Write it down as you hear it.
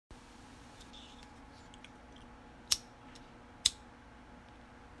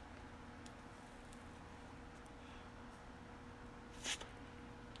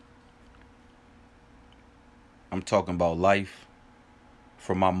I'm talking about life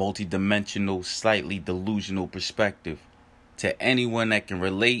from my multidimensional, slightly delusional perspective to anyone that can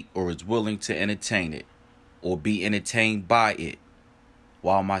relate or is willing to entertain it or be entertained by it.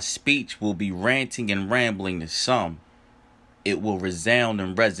 While my speech will be ranting and rambling to some, it will resound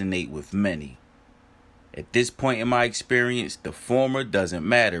and resonate with many. At this point in my experience, the former doesn't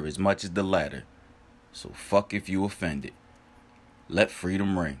matter as much as the latter. So fuck if you offended. Let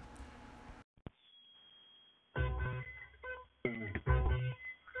freedom ring.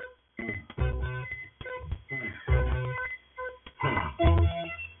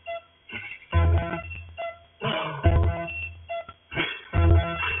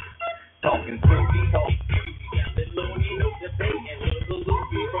 Talking crazy, talk got the loony, no debate, and little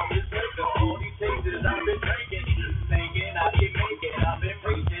Luffy from his liquor. All these cases I've been drinking, thinking I can make it. I've been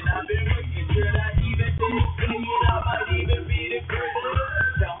preaching, I've been waiting. Should I even say it? I might even be the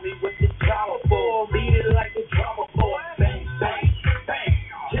greatest. Tell me what the drama for. Beat it like the drama for. Bang, bang, bang.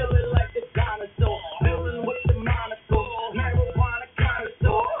 Kill it like the dinosaur. Building with the monocle. Marijuana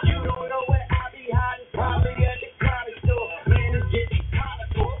connoisseur. You don't know where I be hiding. Probably at the corner store. Man, it's getting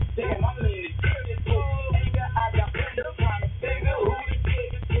comical. Damn, I'm in the serious anger. I got plenty of trying to figure who the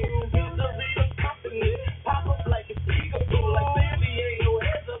biggest is. Misery the company. Pop up like a speaker. Like family ain't no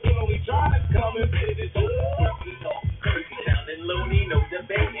heads up when we try to come and visit. Crazy sounding loony, no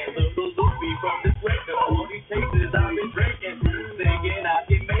debate. And little Luffy from this liquor. All these cases I've been drinking. Thinking I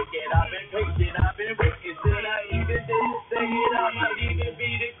can make it. I've been patient, I've been waiting. Should I even say it? I might even be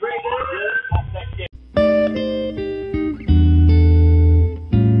the greatest. Pop that shit.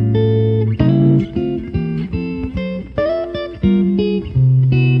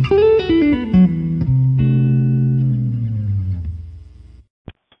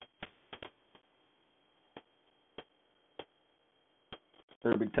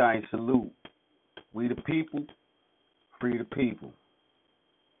 Third Battalion salute. We the people, free the people.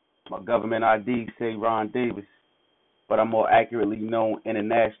 My government ID say Ron Davis, but I'm more accurately known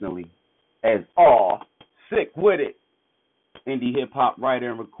internationally as Aw Sick With It. Indie hip hop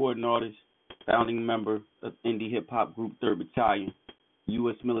writer and recording artist, founding member of indie hip hop group Third Battalion,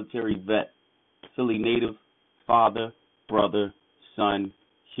 U.S. military vet, Philly native, father, brother, son,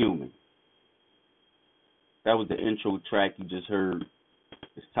 human. That was the intro track you just heard.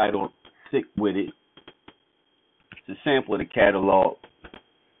 It's titled Sick With It. It's a sample of the catalog.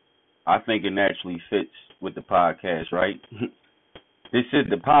 I think it naturally fits with the podcast, right? This is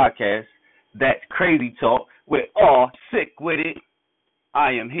the podcast. That's Crazy Talk. We're all sick with it.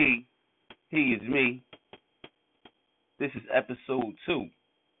 I am he. He is me. This is episode 2.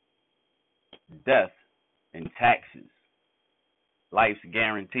 Death and taxes. Life's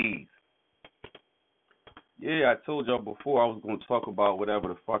guarantees. Yeah, I told y'all before I was going to talk about whatever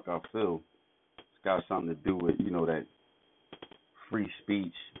the fuck I feel. It's got something to do with, that free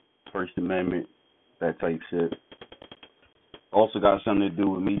speech, First Amendment, that type shit. Also got something to do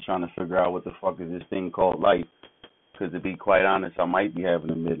with me trying to figure out what the fuck is this thing called life. Because to be quite honest, I might be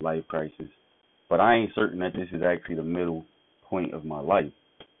having a midlife crisis. But I ain't certain that this is actually the middle point of my life.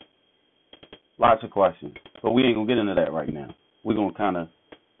 Lots of questions. But we ain't going to get into that right now. We're going to kind of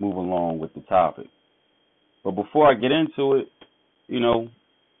move along with the topic. But before I get into it,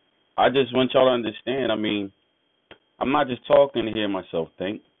 I just want y'all to understand, I'm not just talking to hear myself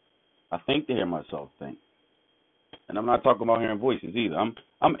think. I think to hear myself think. And I'm not talking about hearing voices either.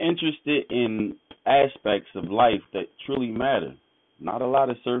 I'm interested in aspects of life that truly matter. Not a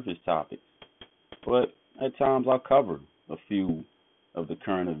lot of surface topics. But at times I'll cover a few of the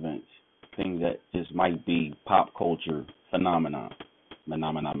current events. Things that just might be pop culture phenomena.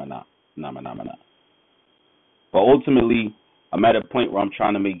 But ultimately, I'm at a point where I'm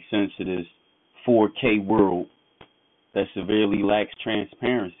trying to make sense of this 4K world that severely lacks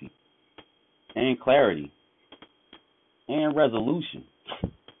transparency and clarity and resolution.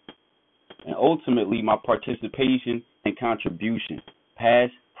 And ultimately, my participation and contribution,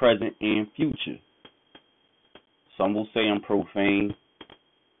 past, present, and future. Some will say I'm profane.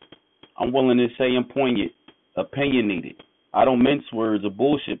 I'm willing to say I'm poignant, opinionated. I don't mince words or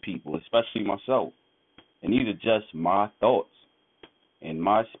bullshit people, especially myself. And these are just my thoughts in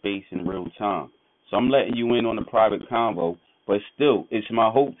my space in real time. So I'm letting you in on a private convo, but still, it's my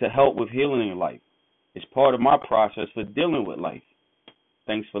hope to help with healing in life. It's part of my process for dealing with life.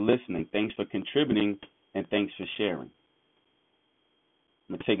 Thanks for listening. Thanks for contributing. And thanks for sharing.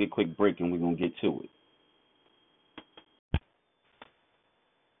 I'm going to take a quick break and we're going to get to it.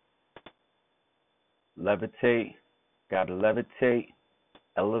 Levitate. Gotta levitate.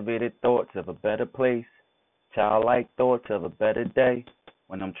 Elevated thoughts of a better place. Childlike thoughts of a better day.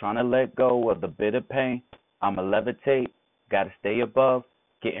 When I'm trying to let go of the bitter pain. I'ma levitate, gotta stay above,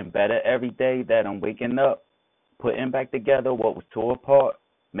 getting better every day that I'm waking up, putting back together what was tore apart,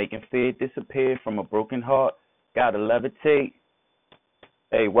 making fear disappear from a broken heart, gotta levitate.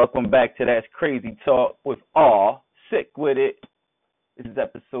 Hey, welcome back to That's Crazy Talk with Aw, Sick With It. This is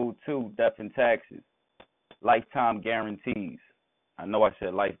episode 2, Death and Taxes, Lifetime Guarantees. I know I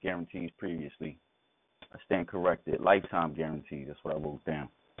said life guarantees previously. I stand corrected. Lifetime guarantees, that's what I wrote down.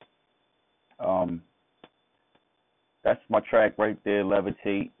 That's my track right there,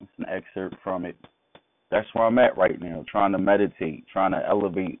 Levitate. It's an excerpt from it. That's where I'm at right now, trying to meditate, trying to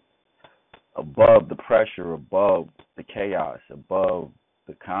elevate above the pressure, above the chaos, above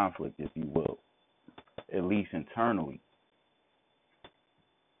the conflict, if you will, at least internally.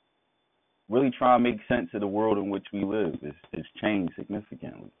 Really trying to make sense of the world in which we live. It's changed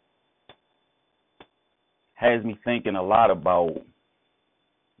significantly. Has me thinking a lot about,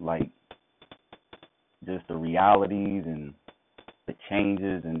 like, just the realities and the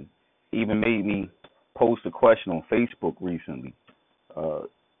changes, and even made me post a question on Facebook recently.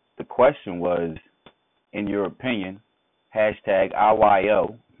 The question was, in your opinion, hashtag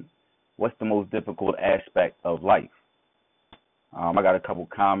IYO, what's the most difficult aspect of life? I got a couple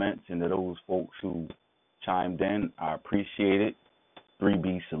comments, and to those folks who chimed in, I appreciate it.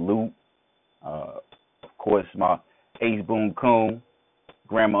 3B salute. Of course, my Ace Boone Coon,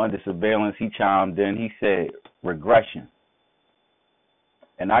 Grammar Under Surveillance, he chimed in. He said regression.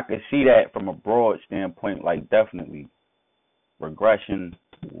 And I could see that from a broad standpoint, like definitely regression,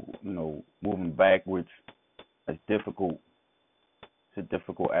 moving backwards, is difficult. It's a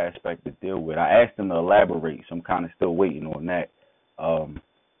difficult aspect to deal with. I asked him to elaborate, so I'm kind of still waiting on that.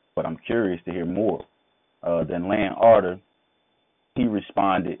 But I'm curious to hear more. Then Land Arter, he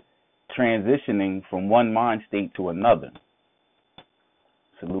responded, transitioning from one mind state to another.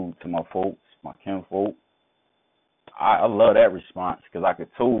 Salute to my folks, my kinfolk. I love that response because I could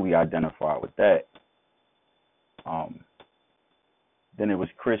totally identify with that. Then it was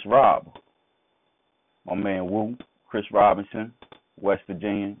Chris Robb, my man Woo, Chris Robinson, West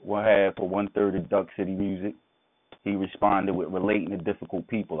Virginia, one half or 1/3 of Duck City Music. He responded with relating to difficult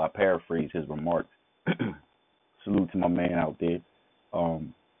people. I paraphrase his remarks. Salute to my man out there.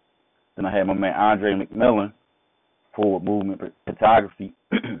 Then I had my man Andre McMillan, Forward Movement Photography.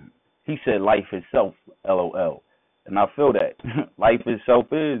 He said life itself, LOL. And I feel that. Life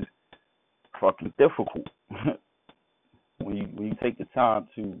itself is fucking difficult. when you take the time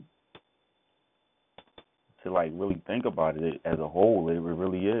to like really think about it as a whole, it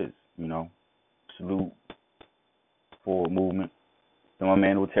really is, Salute, Forward Movement. Then my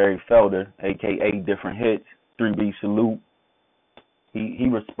man Terry Felder, aka Different Hits, 3B salute. He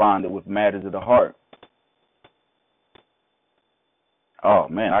responded with Matters of the Heart. Oh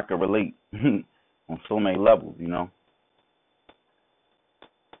man, I could relate on so many levels, Then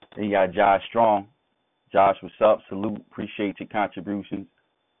you got Josh Strong. Josh, what's up? Salute. Appreciate your contributions.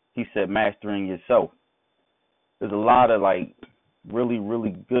 He said mastering yourself. There's a lot of like really,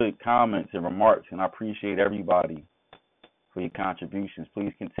 really good comments and remarks, and I appreciate everybody for your contributions.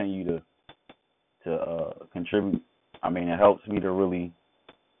 Please continue to contribute. I mean, it helps me to really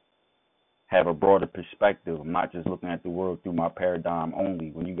have a broader perspective. I'm not just looking at the world through my paradigm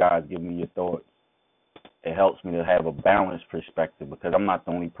only. When you guys give me your thoughts, it helps me to have a balanced perspective because I'm not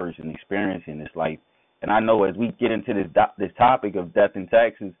the only person experiencing this life. And I know as we get into this topic of death and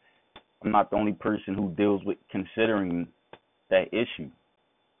taxes, I'm not the only person who deals with considering that issue.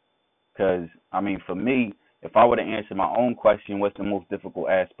 Because, I mean, for me, if I were to answer my own question, what's the most difficult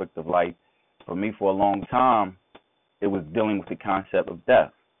aspect of life? For me, for a long time, it was dealing with the concept of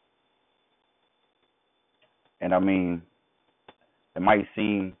death. And I mean, it might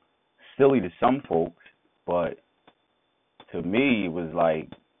seem silly to some folks, but to me, it was like,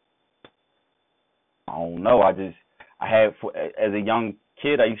 I don't know. as a young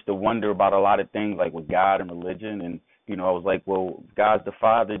kid, I used to wonder about a lot of things like with God and religion. And, I was like, well, God's the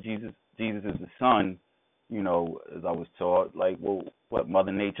Father, Jesus is the Son, as I was taught. Like, well, what,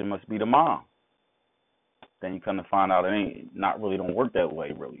 Mother Nature must be the mom. Then you come to find out it don't work that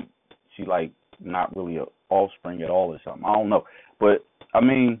way, really. She, like, not really a offspring at all or something. I don't know. But, I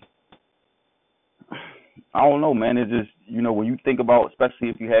mean, I don't know, man. It's just, when you think about, especially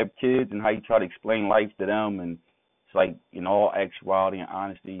if you have kids and how you try to explain life to them, and it's like, in all actuality and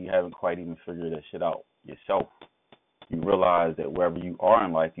honesty, you haven't quite even figured that shit out yourself. You realize that wherever you are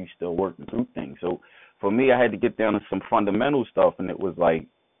in life, you're still working through things. So for me, I had to get down to some fundamental stuff, and it was like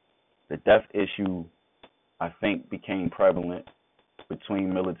the death issue, I think, became prevalent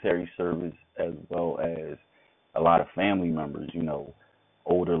between military service as well as a lot of family members,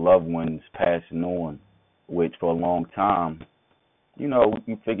 older loved ones passing on which for a long time, you know,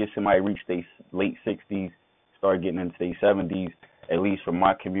 you figure somebody reached their late 60s, start getting into their 70s, at least for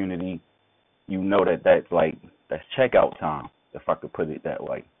my community, you know that's checkout time, if I could put it that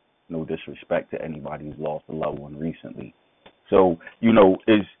way. No disrespect to anybody who's lost a loved one recently. So, you know,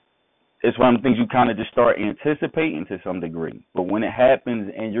 it's one of the things you kind of just start anticipating to some degree. But when it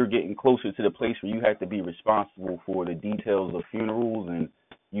happens and you're getting closer to the place where you have to be responsible for the details of funerals, and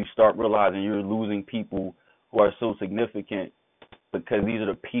you start realizing you're losing people who are so significant because these are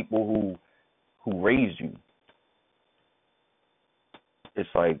the people who raised you. It's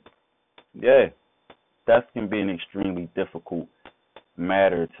like, yeah, death can be an extremely difficult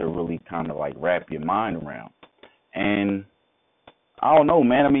matter to really kind of like wrap your mind around. And I don't know,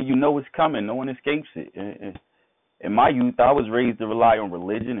 man. I mean, you know it's coming. No one escapes it. In my youth, I was raised to rely on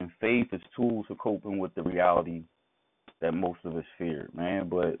religion and faith as tools for coping with the reality that most of us feared, man.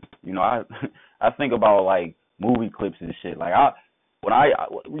 But you know, I think about like movie clips and shit. Like when I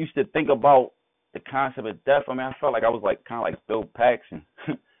used to think about the concept of death, I mean, I felt like I was like kind of like Bill Paxton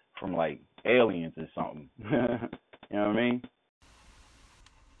from like Aliens or something. You know what I mean?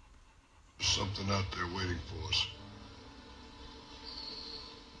 There's something out there waiting for us.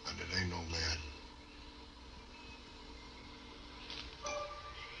 And it ain't no man.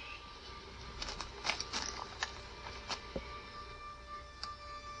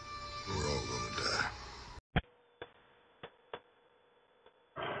 We're all gonna die.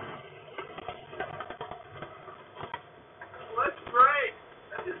 Well, that's great.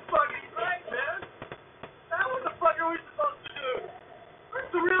 That's just fucking great, man. Now what the fuck are we supposed to do? We're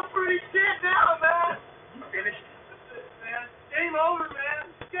some real pretty shit now, man. You finished? That's it, man. Game over,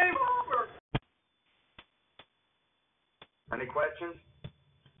 man. Game over. Any questions?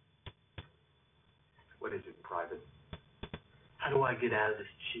 What is it, private? How do I get out of this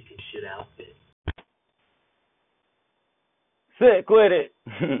chicken shit outfit? Sick with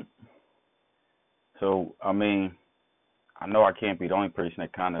it. So, I mean, I know I can't be the only person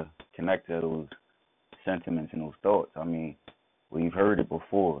that kind of connected to those sentiments and those thoughts. I mean, we've heard it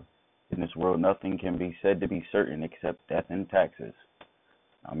before. In this world, nothing can be said to be certain except death and taxes.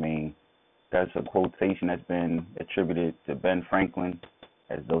 I mean, that's a quotation that's been attributed to Ben Franklin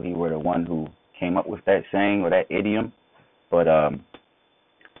as though he were the one who came up with that saying or that idiom. But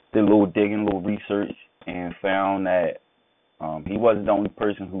did a little digging, a little research, and found that he wasn't the only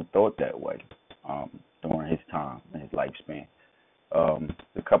person who thought that way during his time and his lifespan.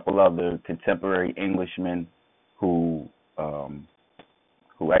 A couple other contemporary Englishmen who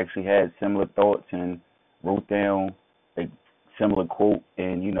actually had similar thoughts and wrote down a similar quote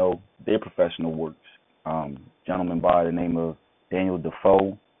in, you know, their professional works. Gentleman by the name of Daniel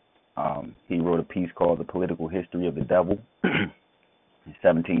Defoe. He wrote a piece called The Political History of the Devil in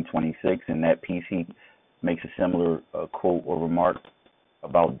 1726. In that piece, he makes a similar quote or remark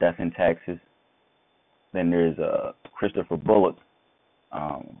about death and taxes. Then there's Christopher Bullock,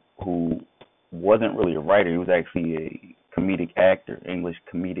 who wasn't really a writer. He was actually a comedic actor, English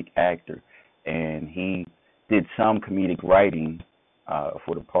comedic actor, and he did some comedic writing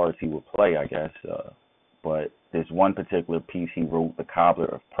for the parts he would play, I guess. But this one particular piece he wrote, The Cobbler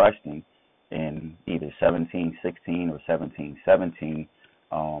of Preston, in either 1716 or 1717.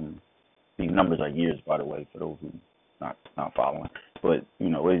 These numbers are years, by the way, for those who not following. But you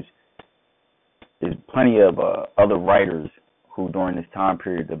know, there's plenty of other writers who, during this time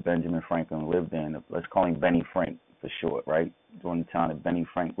period that Benjamin Franklin lived in, let's call him Benny Frank for short, right? During the time that Benny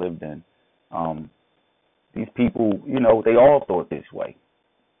Frank lived in, these people, you know, they all thought this way.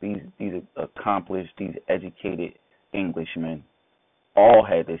 These accomplished, these educated Englishmen all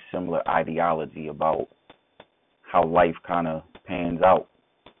had this similar ideology about how life kind of pans out.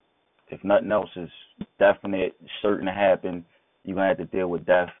 If nothing else is definite, certain to happen, you're going to have to deal with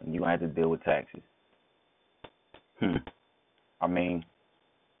death and you're going to have to deal with taxes. I mean,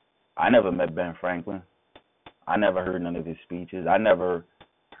 I never met Ben Franklin. I never heard none of his speeches. I never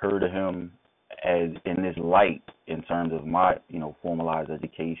heard of him as in this light in terms of my, you know, formalized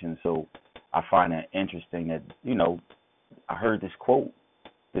education. So I find it interesting that, you know, I heard this quote.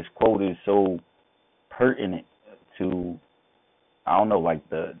 This quote is so pertinent to, I don't know, like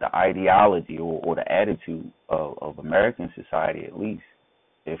the ideology or the attitude of American society, at least,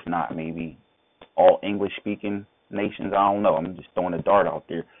 if not maybe all English-speaking nations. I don't know. I'm just throwing a dart out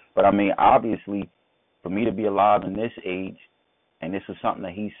there. But, I mean, obviously, for me to be alive in this age, and this was something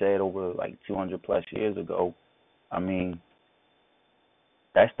that he said over like 200-plus years ago, I mean,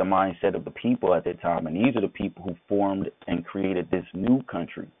 that's the mindset of the people at that time. And these are the people who formed and created this new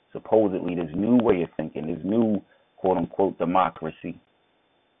country, supposedly this new way of thinking, this new quote-unquote democracy,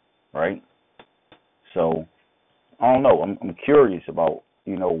 right? So I don't know. I'm curious about,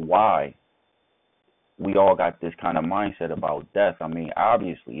 why we all got this kind of mindset about death. I mean,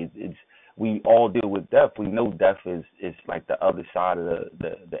 obviously, it's we all deal with death. We know death is like the other side of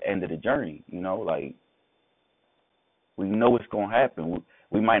the end of the journey. Like we know it's gonna happen.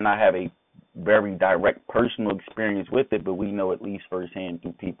 We might not have a very direct personal experience with it, but we know at least firsthand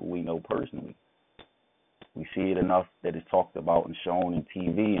through people we know personally. We see it enough that it's talked about and shown in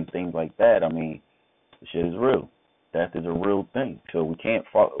TV and things like that. I mean, the shit is real. Death is a real thing. So we can't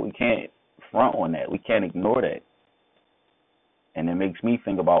front on that. We can't ignore that. And it makes me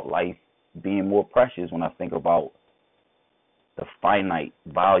think about life being more precious when I think about the finite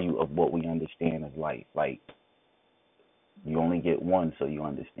value of what we understand as life. Like, you only get one, so you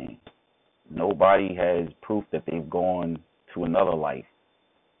understand. Nobody has proof that they've gone to another life.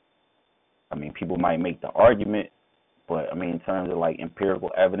 I mean, people might make the argument, but I mean, in terms of like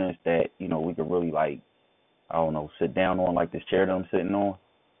empirical evidence that, we could really like, I don't know, sit down on like this chair that I'm sitting on.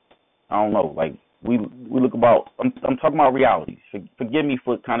 I don't know. Like we look about, I'm talking about realities. Forgive me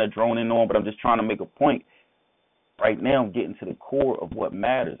for kind of droning on, but I'm just trying to make a point. Right now, I'm getting to the core of what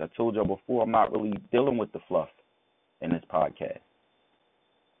matters. I told y'all before, I'm not really dealing with the fluff in this podcast.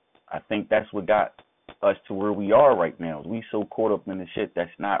 I think that's what got us to where we are right now. We so caught up in the shit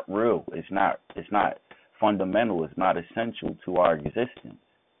that's not real. It's not fundamental. It's not essential to our existence.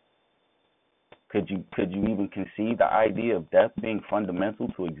 Could you even conceive the idea of death being fundamental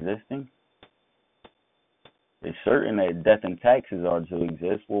to existing? It's certain that death and taxes are to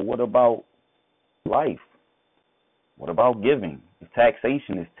exist. Well, what about life? What about giving? If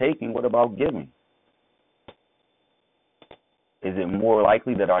taxation is taking, what about giving? Is it more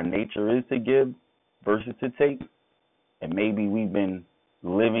likely that our nature is to give versus to take? And maybe we've been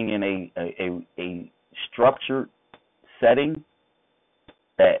living in a structured setting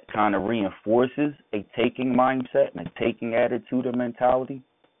that kind of reinforces a taking mindset and a taking attitude or mentality.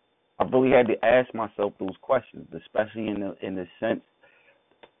 I've really had to ask myself those questions, especially in the sense.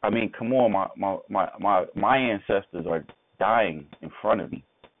 I mean, come on, my ancestors are dying in front of me,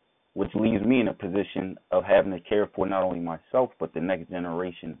 which leaves me in a position of having to care for not only myself but the next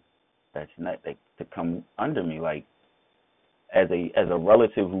generation that's not to come under me. Like, as a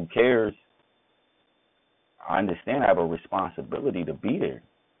relative who cares, I understand I have a responsibility to be there,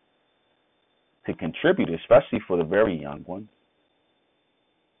 to contribute, especially for the very young ones.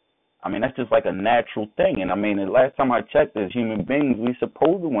 I mean, that's just like a natural thing. And I mean, the last time I checked, as human beings, we're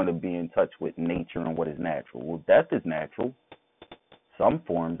supposed to want to be in touch with nature and what is natural. Well, death is natural. Some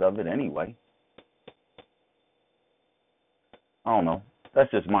forms of it anyway. I don't know.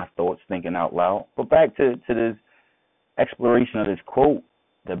 That's just my thoughts thinking out loud. But back to this exploration of this quote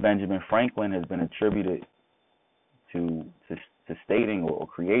that Benjamin Franklin has been attributed to stating or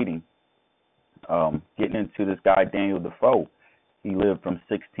creating. Getting into this guy, Daniel Defoe. He lived from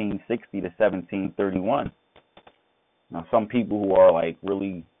 1660 to 1731. Now, some people who are like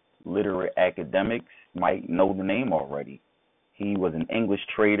really literate academics might know the name already. He was an English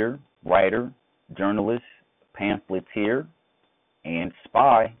trader, writer, journalist, pamphleteer, and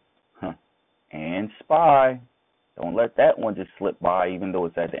spy. And spy. Don't let that one just slip by, even though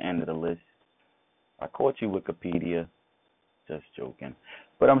it's at the end of the list. I caught you, Wikipedia. Just joking.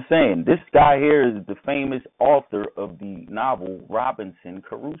 But I'm saying, this guy here is the famous author of the novel Robinson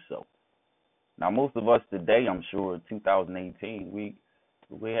Crusoe. Now, most of us today, I'm sure, 2018,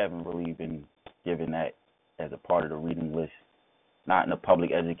 we haven't really been given that as a part of the reading list. Not in the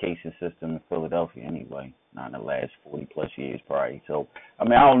public education system in Philadelphia anyway. Not in the last 40 plus years probably. So, I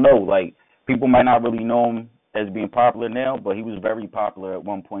mean, I don't know. Like, people might not really know him as being popular now, but he was very popular at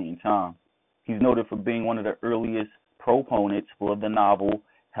one point in time. He's noted for being one of the earliest proponents for the novel,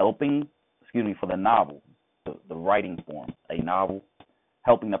 for the novel, the writing form, a novel,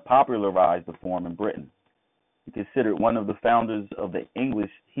 helping to popularize the form in Britain. He's considered one of the founders of the English.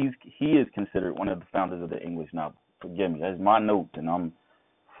 He is considered one of the founders of the English novel. Forgive me, that's my notes, and I'm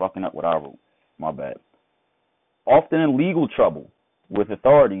fucking up what I wrote. My bad. Often in legal trouble with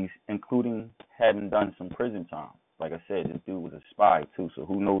authorities, including having done some prison time. Like I said, this dude was a spy too, so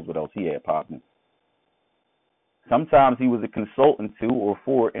who knows what else he had popping. Sometimes he was a consultant to or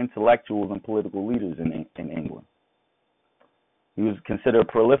for intellectuals and political leaders in England. He was considered a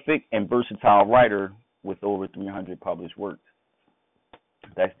prolific and versatile writer with over 300 published works.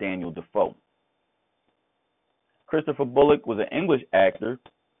 That's Daniel Defoe. Christopher Bullock was an English actor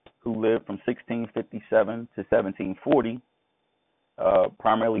who lived from 1657 to 1740.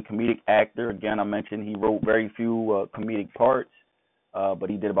 Primarily comedic actor. Again, I mentioned he wrote very few comedic parts, but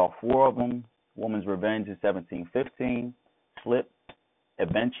he did about 4 of them. Woman's Revenge in 1715, Slip,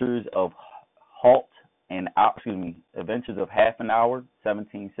 Adventures of Halt Adventures of Half an Hour,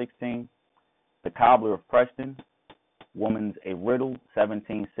 1716. The Cobbler of Preston, Woman's a Riddle,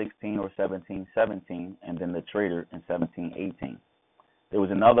 1716 or 1717, and then The Traitor in 1718. There was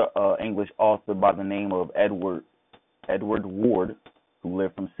another English author by the name of Edward Ward, who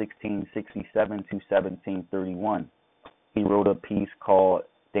lived from 1667 to 1731. He wrote a piece called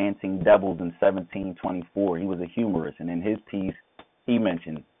Dancing Devils in 1724. He was a humorist, and in his piece, he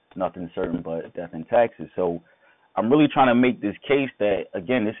mentioned nothing certain but death and taxes. So I'm really trying to make this case that,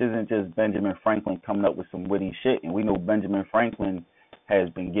 again, this isn't just Benjamin Franklin coming up with some witty shit. And we know Benjamin Franklin has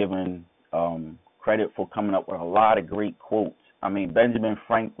been given credit for coming up with a lot of great quotes. I mean, Benjamin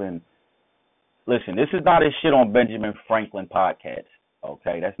Franklin, listen, this is not a shit on Benjamin Franklin podcast,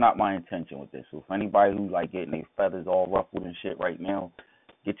 okay? That's not my intention with this. So if anybody who's like getting their feathers all ruffled and shit right now,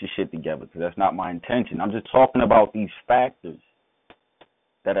 get your shit together, because that's not my intention. I'm just talking about these factors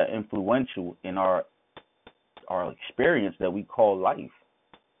that are influential in our experience that we call life.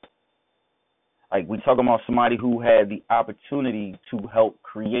 Like, we talking about somebody who had the opportunity to help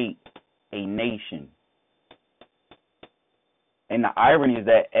create a nation. And the irony is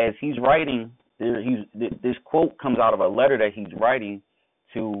that as he's writing, this quote comes out of a letter that he's writing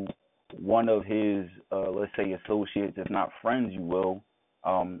to one of his, let's say, associates, if not friends, you will,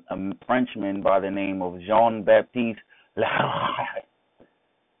 a Frenchman by the name of Jean-Baptiste Laroy.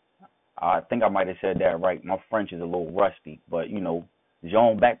 I think I might have said that right. My French is a little rusty, but, you know,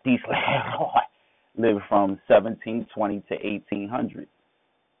 Jean-Baptiste Laroy lived from 1720 to 1800.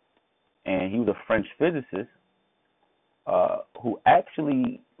 And he was a French physicist who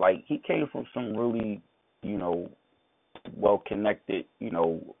actually, like, he came from some really, you know, well-connected, you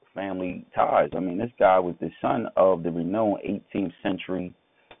know, family ties. I mean, this guy was the son of the renowned 18th century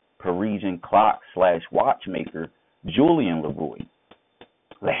Parisian clock / watchmaker Julien Leroy.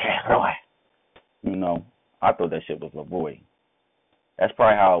 Leroy. You know, I thought that shit was Leroy. That's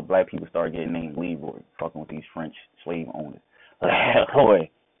probably how black people started getting named Leroy, fucking with these French slave owners. Leroy.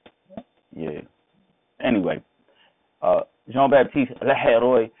 Yeah. Anyway, Jean-Baptiste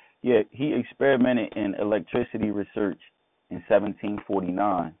Leroy, yeah, he experimented in electricity research in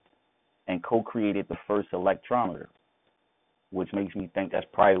 1749 and co-created the first electrometer, which makes me think that's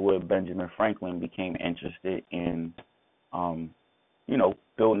probably where Benjamin Franklin became interested in, you know,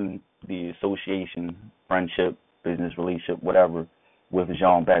 building the association, friendship, business relationship, whatever, with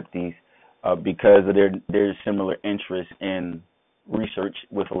Jean-Baptiste, because of their similar interest in research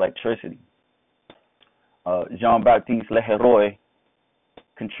with electricity. Jean-Baptiste Leroy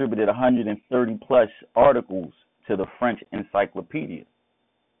contributed 130 plus articles to the French Encyclopedia.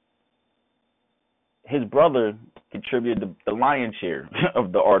 His brother contributed the lion's share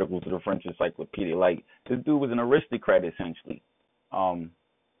of the articles to the French Encyclopedia. Like, this dude was an aristocrat, essentially.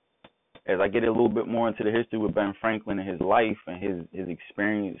 As I get a little bit more into the history with Ben Franklin and his life and his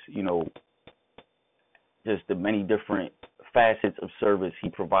experience, you know, just the many different facets of service he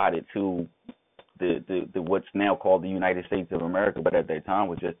provided to the what's now called the United States of America, but at that time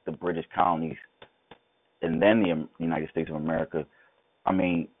was just the British colonies and then the United States of America. I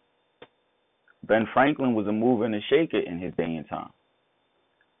mean, Ben Franklin was a mover and a shaker in his day and time.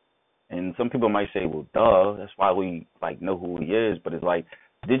 And some people might say, well, duh, that's why we, like, know who he is. But it's like,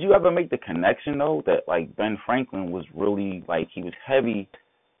 did you ever make the connection, though, that, like, Ben Franklin was really, like, he was heavy.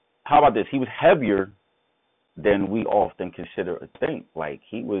 How about this? He was heavier than we often consider a thing. Like,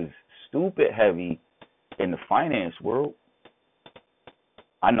 he was stupid heavy in the finance world.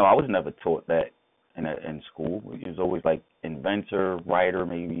 I know I was never taught that in school. It was always, like, inventor, writer,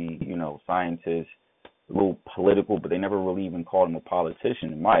 maybe, you know, scientist, a little political, but they never really even called him a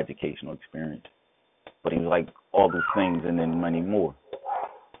politician in my educational experience. But he was like all those things and then many more.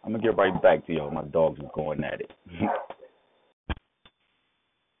 I'm going to get right back to y'all. My dogs are going at it.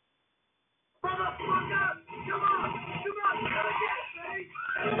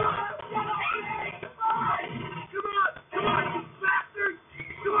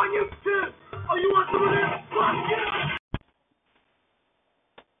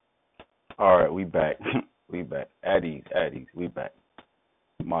 All right, we back. We back. Addies, we back.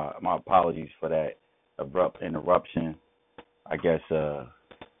 My apologies for that abrupt interruption. I guess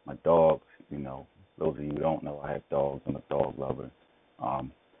my dogs, you know, those of you who don't know, I have dogs. I'm a dog lover.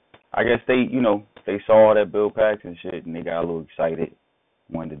 I guess they, you know, they saw that Bill Paxton shit and they got a little excited.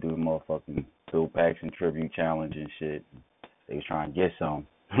 Wanted to do the motherfucking Bill Paxton tribute challenge and shit. They was trying to get some.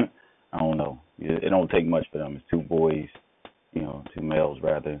 I don't know. It don't take much for them. It's two boys, you know, two males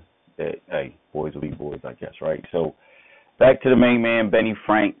rather. That, hey, boys will be boys, I guess, right? So back to the main man, Benny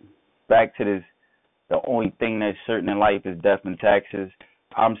Frank. Back to this. The only thing that's certain in life is death and taxes.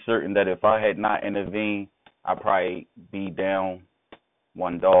 I'm certain that if I had not intervened, I'd probably be down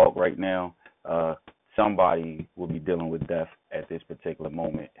one dog right now. Somebody will be dealing with death at this particular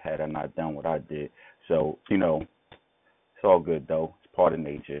moment had I not done what I did. So, it's all good though. It's part of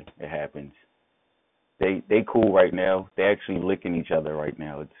nature. It happens. They cool right now. They actually licking each other right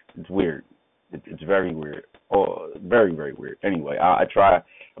now. It's weird. It's very weird. Oh, very very weird. Anyway, I'm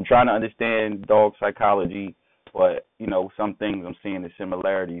trying to understand dog psychology, but some things I'm seeing the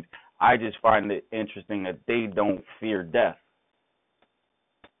similarities. I just find it interesting that they don't fear death.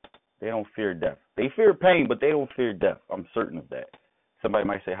 They don't fear death. They fear pain, but they don't fear death. I'm certain of that. Somebody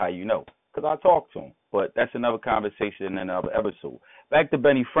might say, how you know? Because I talk to him. But that's another conversation in another episode. Back to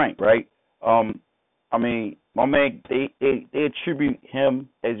Benny Frank, right? My man, they attribute him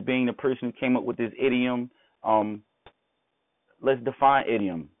as being the person who came up with this idiom. Let's define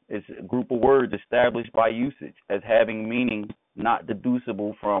idiom. It's a group of words established by usage as having meaning not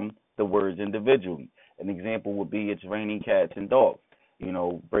deducible from the words individually. An example would be it's raining cats and dogs.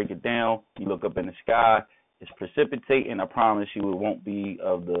 Break it down. You look up in the sky. It's precipitating. I promise you it won't be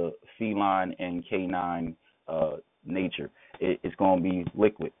of the feline and canine nature. It's going to be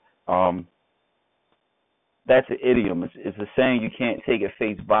liquid. That's an idiom. It's a saying you can't take at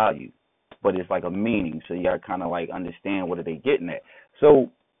face value, but it's like a meaning. So you got to kind of like understand what are they getting at.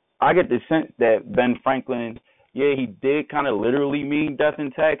 So I get the sense that Ben Franklin, yeah, he did kind of literally mean death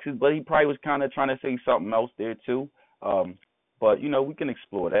and taxes, but he probably was kind of trying to say something else there too. But we can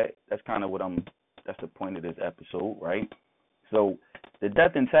explore that. That's kind of that's the point of this episode, right? So the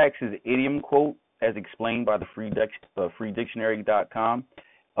death and taxes idiom quote, as explained by the freedictionary.com,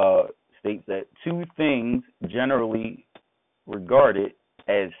 states that two things generally regarded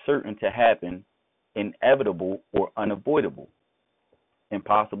as certain to happen, inevitable or unavoidable,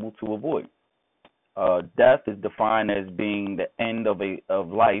 impossible to avoid. Death is defined as being the end of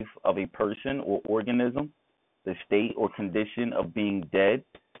life of a person or organism, the state or condition of being dead,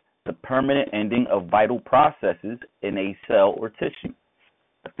 the permanent ending of vital processes in a cell or tissue.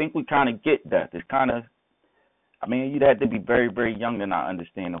 I think we kind of get death. It's kind of, you'd have to be very, very young to not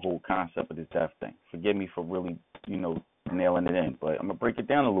understand the whole concept of this death thing. Forgive me for really, nailing it in, but I'm going to break it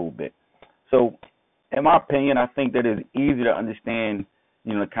down a little bit. So, in my opinion, I think that it's easy to understand,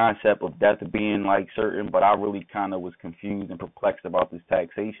 the concept of death being like certain, but I really kind of was confused and perplexed about this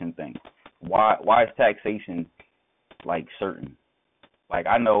taxation thing. Why is taxation like certain? Like,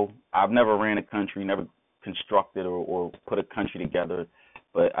 I know I've never ran a country, never constructed or put a country together,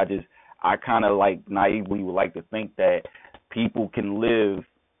 but I kind of like naively would like to think that people can live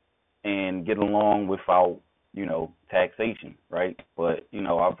and get along without, taxation, right? But,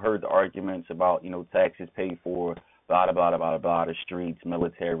 I've heard the arguments about, taxes paid for, blah, blah, blah, blah, blah, the streets,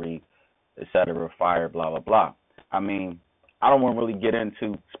 military, et cetera, fire, blah, blah, blah. I don't want to really get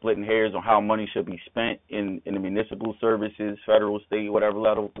into splitting hairs on how money should be spent in the municipal services, federal, state, whatever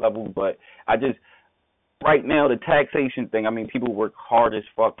level, but right now, the taxation thing, people work hard as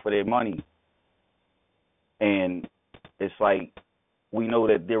fuck for their money. And it's like, we know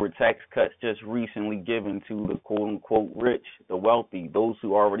that there were tax cuts just recently given to the quote-unquote rich, the wealthy, those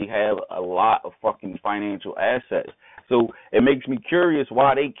who already have a lot of fucking financial assets. So it makes me curious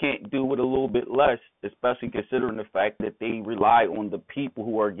why they can't do it a little bit less, especially considering the fact that they rely on the people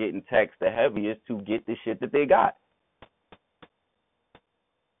who are getting taxed the heaviest to get the shit that they got.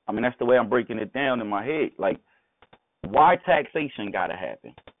 That's the way I'm breaking it down in my head. Like, why taxation gotta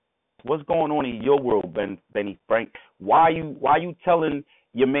happen? What's going on in your world, Benny Frank? Why you telling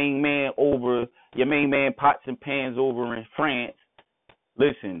your main man pots and pans over in France,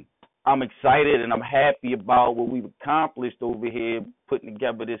 listen, I'm excited and I'm happy about what we've accomplished over here, putting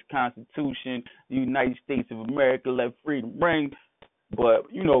together this Constitution, the United States of America, let freedom ring. But,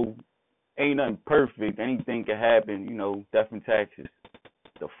 ain't nothing perfect. Anything can happen, death and taxes.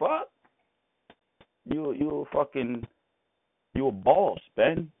 The fuck? You a boss,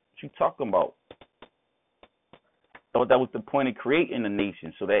 Ben. What you talking about? Thought that was the point of creating a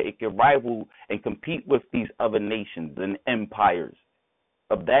nation, so that it could rival and compete with these other nations and empires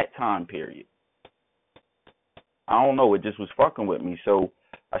of that time period. I don't know, it just was fucking with me. So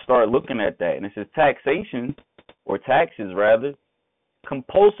I started looking at that, and it says taxation, or taxes rather,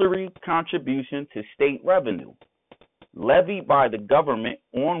 compulsory contribution to state revenue, levied by the government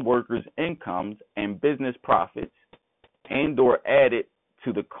on workers' incomes and business profits, and or added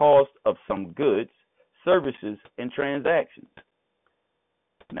to the cost of some goods, services, and transactions.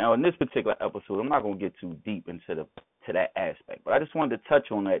 Now, in this particular episode, I'm not going to get too deep into that aspect, but I just wanted to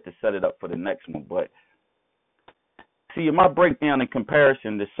touch on that to set it up for the next one. But see, in my breakdown and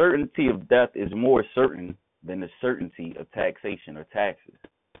comparison, the certainty of death is more certain than the certainty of taxation or taxes.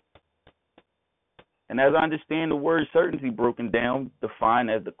 And as I understand the word certainty broken down, defined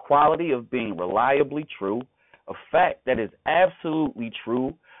as the quality of being reliably true, a fact that is absolutely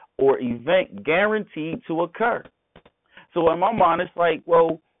true, or event guaranteed to occur. So in my mind, it's like,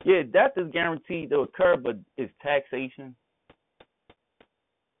 well, yeah, death is guaranteed to occur, but is taxation?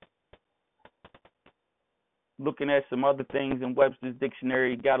 Looking at some other things in Webster's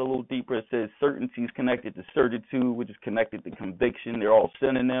dictionary, got a little deeper. It says certainty is connected to certitude, which is connected to conviction. They're all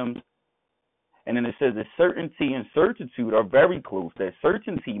synonyms. And then it says that certainty and certitude are very close. That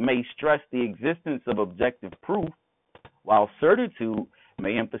certainty may stress the existence of objective proof, while certitude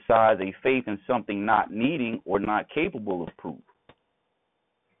may emphasize a faith in something not needing or not capable of proof.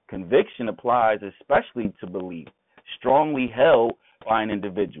 Conviction applies especially to belief, strongly held by an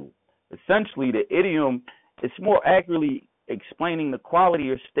individual. Essentially, the idiom is more accurately explaining the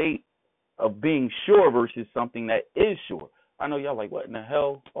quality or state of being sure versus something that is sure. I know y'all like, what in the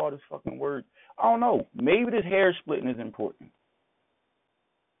hell? All this fucking word. I don't know. Maybe this hair splitting is important.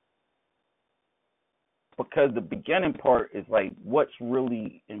 Because the beginning part is like, what's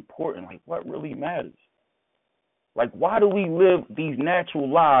really important? Like, what really matters? Like, why do we live these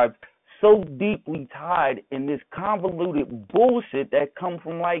natural lives so deeply tied in this convoluted bullshit that come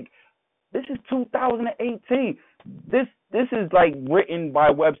from, like, this is 2018. This is like written by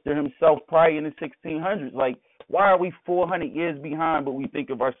Webster himself probably in the 1600s. Like, why are we 400 years behind, but we think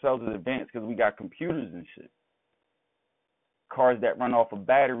of ourselves as advanced because we got computers and shit? Cars that run off of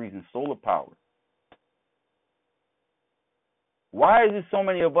batteries and solar power. Why is there so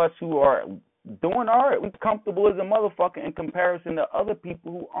many of us who are doing all right? We're comfortable as a motherfucker in comparison to other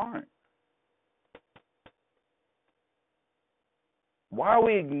people who aren't. Why are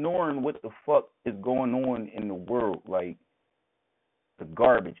we ignoring what the fuck is going on in the world? Like, the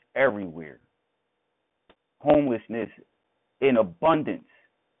garbage everywhere. Homelessness in abundance.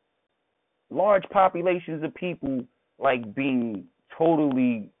 Large populations of people, like, being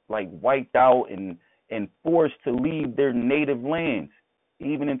totally, like, wiped out and forced to leave their native lands.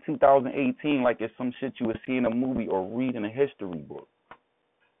 Even in 2018, like it's some shit you would see in a movie or read in a history book.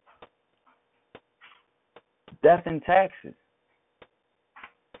 Death and taxes.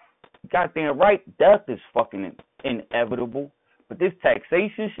 Goddamn right, death is fucking inevitable. But this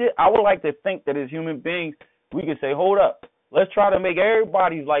taxation shit, I would like to think that as human beings, we could say, hold up, let's try to make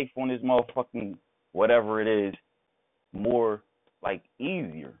everybody's life on this motherfucking whatever it is more, like,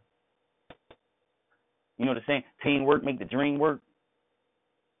 easier. You know the saying, teamwork make the dream work?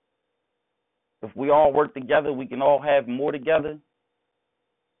 If we all work together, we can all have more together.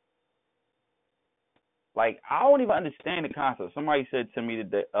 Like, I don't even understand the concept. Somebody said to me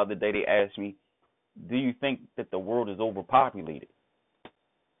the other day, they asked me, do you think that the world is overpopulated?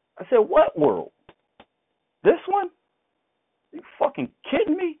 I said, what world? This one? Are you fucking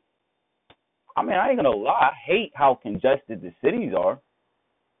kidding me? I mean, I ain't gonna lie, I hate how congested the cities are.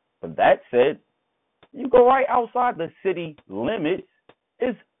 But that said, you go right outside the city limits,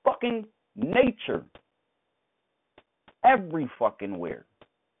 it's fucking nature. Every fucking where.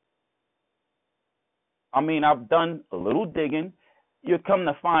 I mean, I've done a little digging. You come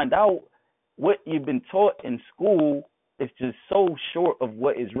to find out what you've been taught in school is just so short of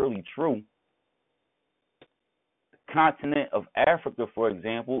what is really true. The continent of Africa, for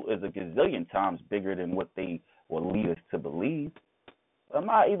example, is a gazillion times bigger than what they will lead us to believe. I'm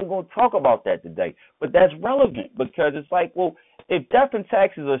not even going to talk about that today. But that's relevant because it's like, well, if death and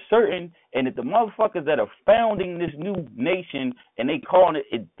taxes are certain and if the motherfuckers that are founding this new nation and they calling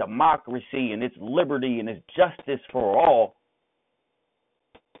it democracy and it's liberty and it's justice for all,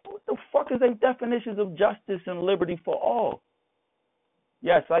 what the fuck is their definitions of justice and liberty for all?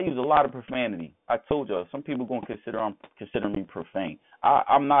 Yes, I use a lot of profanity. I told you, some people going to consider me profane.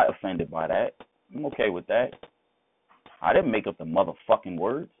 I'm not offended by that. I'm okay with that. I didn't make up the motherfucking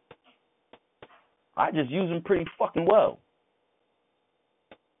words. I just use them pretty fucking well.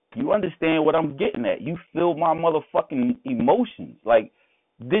 You understand what I'm getting at. You feel my motherfucking emotions. Like,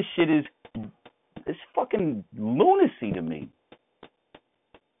 this shit is, it's fucking lunacy to me.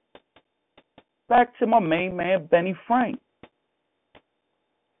 Back to my main man, Benny Frank.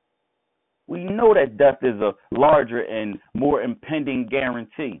 We know that death is a larger and more impending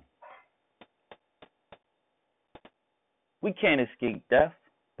guarantee. We can't escape death,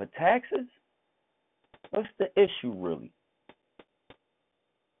 but taxes? What's the issue, really?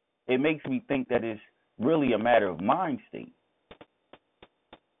 It makes me think that it's really a matter of mind state.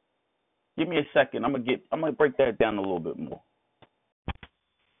 Give me a second. I'm gonna break that down a little bit more.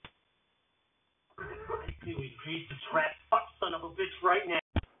 Piece of crap, fuck son of a bitch right now.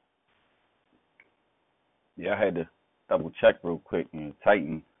 Yeah, I had to double check real quick. And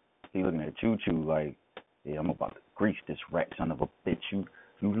Titan, he looking at Choo Choo like, yeah, I'm about to grease this rat son of a bitch. You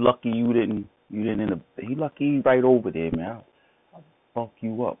lucky you didn't he lucky he's right over there, man. I'll fuck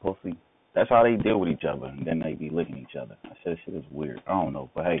you up, pussy. That's how they deal with each other, and then they be licking each other. I said, shit is weird. I don't know,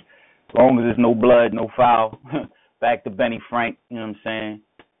 but hey, as long as there's no blood, no foul. Back to Benny Frank, you know what I'm saying?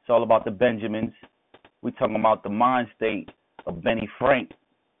 It's all about the Benjamins. We talking about the mind state of Benny Frank,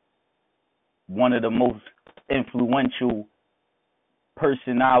 one of the most influential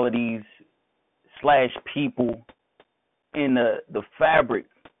personalities / people in the fabric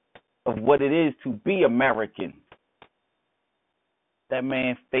of what it is to be American. That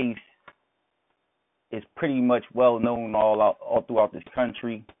man's face is pretty much well known all throughout this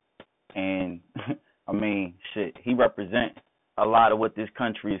country, and I mean, shit, he represents a lot of what this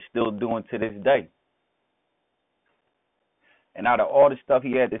country is still doing to this day. And out of all the stuff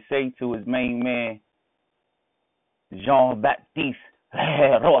he had to say to his main man, Jean-Baptiste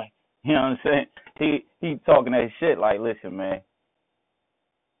Leroy, you know what I'm saying? He talking that shit like, listen, man,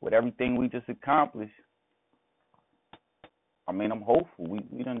 with everything we just accomplished, I mean, I'm hopeful.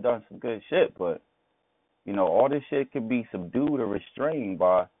 We done some good shit, but, you know, all this shit could be subdued or restrained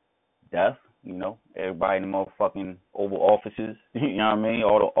by death, you know, everybody in the motherfucking Oval Offices, you know what I mean?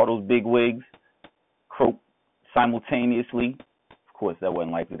 All those big wigs croak simultaneously. Of course, that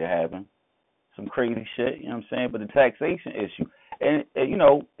wasn't likely to happen. Some crazy shit, you know what I'm saying? But the taxation issue, and you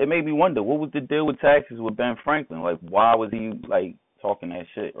know, it made me wonder, what was the deal with taxes with Ben Franklin? Like, why was he like talking that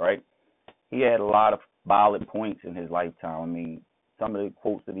shit, right? He had a lot of valid points in his lifetime. I mean, some of the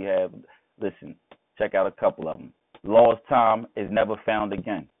quotes that he had, listen, check out a couple of them. Lost time is never found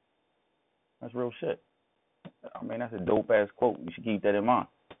again. That's real shit. I mean, that's a dope-ass quote. You should keep that in mind.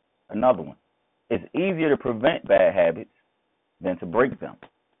 Another one. It's easier to prevent bad habits than to break them.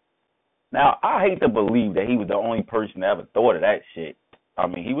 Now, I hate to believe that he was the only person that ever thought of that shit. I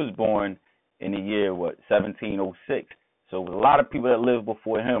mean, he was born in the year, 1706. So it was a lot of people that lived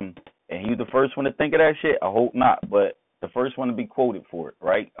before him, and he was the first one to think of that shit. I hope not, but the first one to be quoted for it,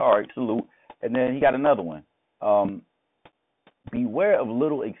 right? All right, salute. And then he got another one. Beware of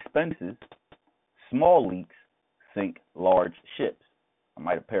little expenses. Small leaks sink large ships. I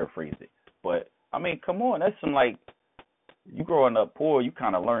might have paraphrased it. But, I mean, come on. That's some, like, you growing up poor, you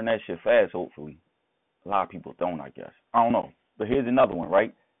kind of learn that shit fast, hopefully. A lot of people don't, I guess. I don't know. But here's another one,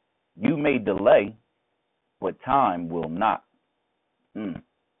 right? You may delay, but time will not.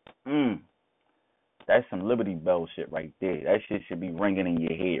 That's some Liberty Bell shit right there. That shit should be ringing in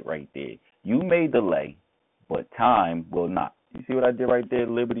your head right there. You may delay, but time will not. You see what I did right there,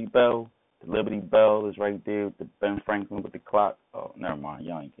 Liberty Bell? The Liberty Bell is right there with the Ben Franklin with the clock. Oh, never mind.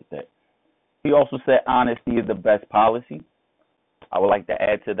 Y'all ain't get that. He also said honesty is the best policy. I would like to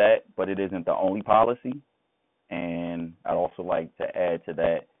add to that, but it isn't the only policy. And I'd also like to add to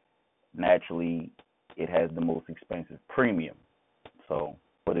that, naturally, it has the most expensive premium. So,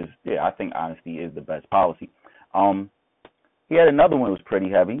 but I think honesty is the best policy. He had another one that was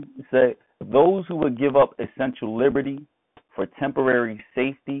pretty heavy. He said, those who would give up essential liberty for temporary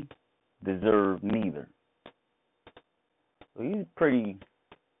safety deserve neither. So he's pretty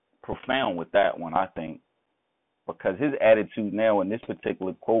profound with that one, I think, because his attitude now in this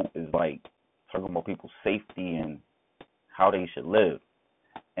particular quote is like talking about people's safety and how they should live.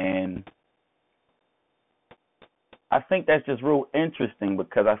 And I think that's just real interesting,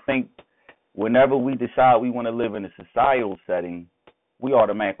 because I think whenever we decide we want to live in a societal setting, we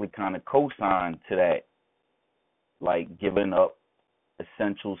automatically kind of co-sign to that, like giving up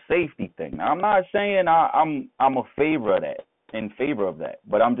essential safety thing. Now, I'm not saying I'm in favor of that,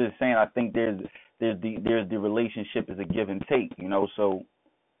 but I'm just saying I think there's the relationship is a give and take, you know. So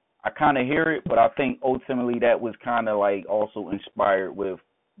I kind of hear it, but I think ultimately that was kind of like also inspired with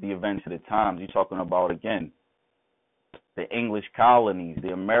the events of the times. You're talking about, again, the English colonies, the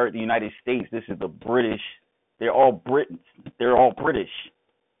United States. This is the British. They're all Britons. They're all British.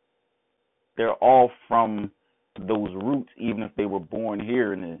 They're all from those roots. Even if they were born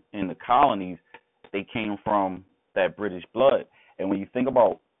here in the colonies, they came from that British blood. And when you think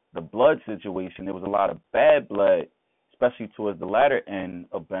about the blood situation, there was a lot of bad blood, especially towards the latter end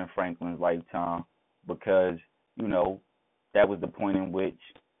of Ben Franklin's lifetime, because, you know, that was the point in which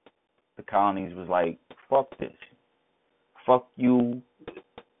the colonies was like, fuck this. Fuck you,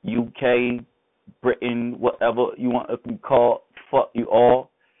 UK, Britain, whatever you want to be called. Fuck you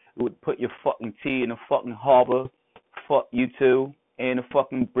all. It would put your fucking tea in the fucking harbor. Fuck you too. And the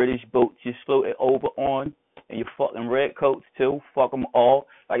fucking British boats you floated over on. And your fucking red coats too. Fuck them all.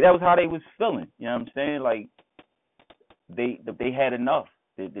 Like, that was how they was feeling. You know what I'm saying? Like, they had enough.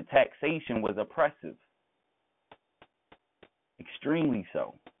 The taxation was oppressive. extremely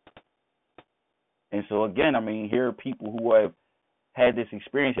so. And so again, I mean, here are people who have had this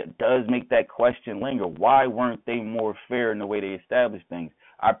experience that does make that question linger. Why weren't they more fair in the way they established things?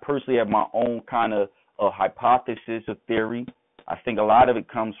 I personally have my own kind of a hypothesis, a theory. I think a lot of it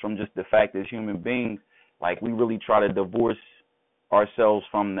comes from just the fact that as human beings, like we really try to divorce ourselves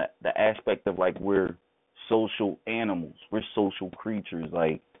from the aspect of like we're social animals, we're social creatures.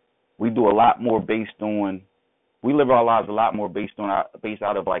 Like we do a lot more we live our lives a lot more based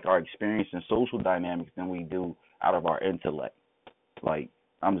out of like our experience and social dynamics than we do out of our intellect. Like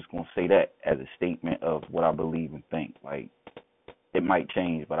I'm just gonna say that as a statement of what I believe and think. Like it might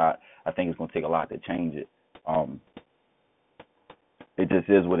change, but I think it's gonna take a lot to change it. It just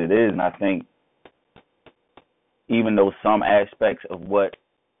is what it is, and I think even though some aspects of what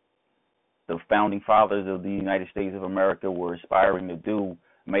the founding fathers of the United States of America were aspiring to do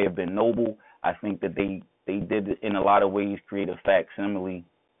may have been noble, I think that they did in a lot of ways create a facsimile,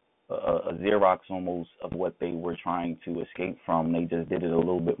 a Xerox almost of what they were trying to escape from. They just did it a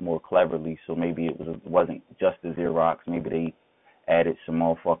little bit more cleverly, so maybe it wasn't just a Xerox. Maybe they added some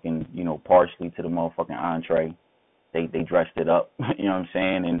motherfucking, parsley to the motherfucking entree. They dressed it up, you know what I'm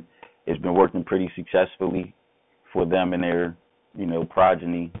saying? And it's been working pretty successfully for them and their,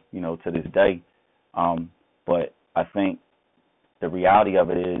 progeny, to this day. But I think the reality of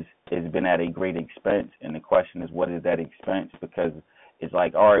it is it's been at a great expense, and the question is, what is that expense? Because it's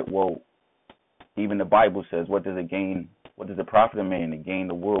like, all right, well, even the Bible says, what does it profit a man to gain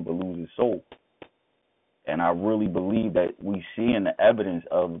the world but lose his soul? And I really believe that we see in the evidence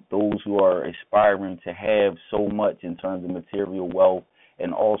of those who are aspiring to have so much in terms of material wealth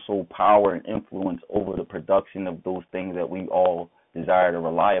and also power and influence over the production of those things that we all desire to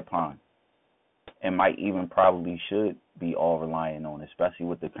rely upon, and might even probably should be all relying on, especially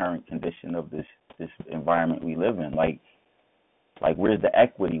with the current condition of this environment we live in. Like where's the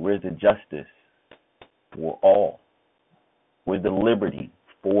equity? Where's the justice for all? Where's the liberty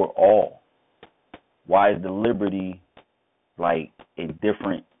for all? Why is the liberty like it's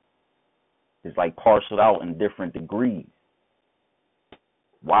like parceled out in different degrees?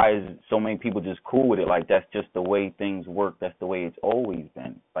 Why is so many people just cool with it? Like that's just the way things work. That's the way it's always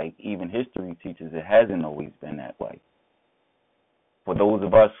been. Like even history teaches it hasn't always been that way. For those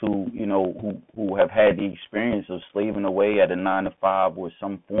of us who have had the experience of slaving away at a 9-to-5 or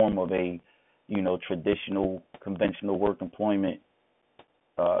some form of a traditional conventional work employment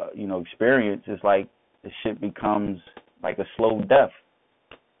experience, it's like the shit becomes like a slow death.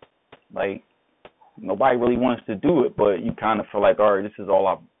 Like nobody really wants to do it, but you kind of feel like, all right, this is all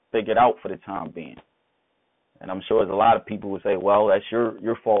I've figured out for the time being. And I'm sure there's a lot of people who say, well, that's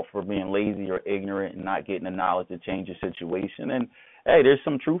your fault for being lazy or ignorant and not getting the knowledge to change your situation. And hey, there's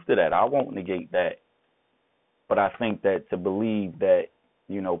some truth to that. I won't negate that. But I think that to believe that,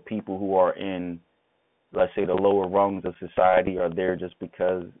 people who are in, let's say, the lower rungs of society are there just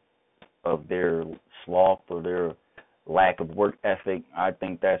because of their sloth or their lack of work ethic, I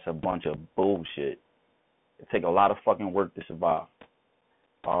think that's a bunch of bullshit. It takes a lot of fucking work to survive.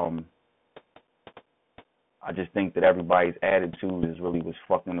 I just think that everybody's attitude is really what's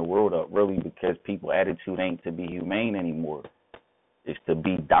fucking the world up, really, because people's attitude ain't to be humane anymore. It's to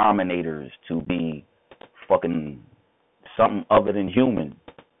be dominators, to be fucking something other than human.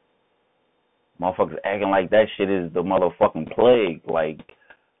 Motherfuckers acting like that shit is the motherfucking plague. Like,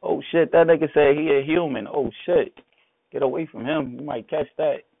 oh shit, that nigga said he a human. Oh shit, get away from him. You might catch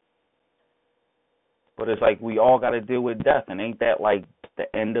that. But it's like we all got to deal with death, and ain't that like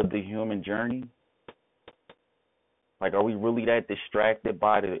the end of the human journey? Like, are we really that distracted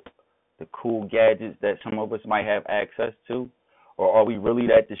by the cool gadgets that some of us might have access to? Or are we really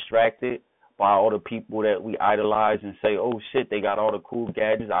that distracted by all the people that we idolize and say, oh shit, they got all the cool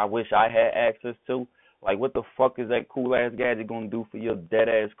gadgets I wish I had access to? Like, what the fuck is that cool-ass gadget going to do for your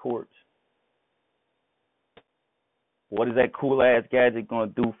dead-ass corpse? What is that cool-ass gadget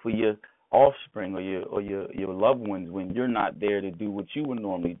going to do for your offspring or your loved ones when you're not there to do what you would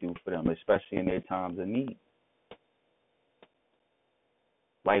normally do for them, especially in their times of need?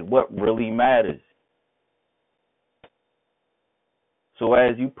 Like, what really matters? So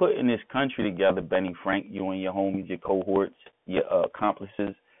as you put in this country together, Benny Frank, you and your homies, your cohorts, your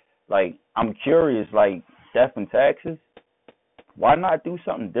accomplices, like, I'm curious, like, death and taxes, why not do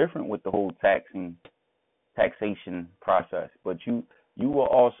something different with the whole taxation process? But you were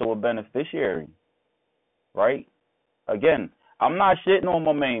also a beneficiary, right? Again, I'm not shitting on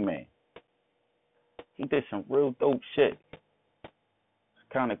my main man. He did some real dope shit.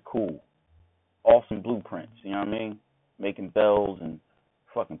 It's kind of cool. Awesome blueprints, you know what I mean? Making bells and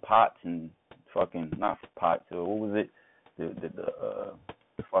fucking pots and fucking, not pots, what was it?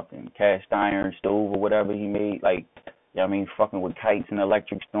 the fucking cast iron stove or whatever he made, like, you know what I mean, fucking with kites and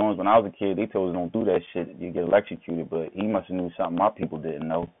electric storms. When I was a kid, they told us don't do that shit, you get electrocuted, but he must have knew something my people didn't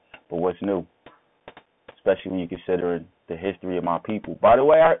know. But what's new? Especially when you consider the history of my people. By the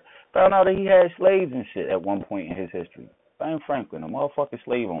way, I found out that he had slaves and shit at one point in his history. Ben Franklin, a motherfucking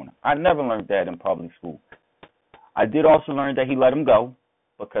slave owner. I never learned that in public school. I did also learn that he let him go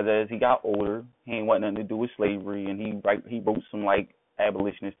because as he got older, he ain't want nothing to do with slavery, and he wrote some like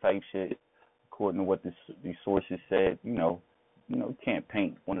abolitionist type shit according to what these sources said. You can't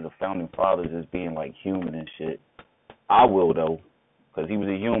paint one of the founding fathers as being like human and shit. I will though, because he was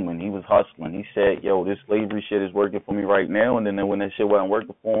a human. He was hustling. He said, yo, this slavery shit is working for me right now, and then when that shit wasn't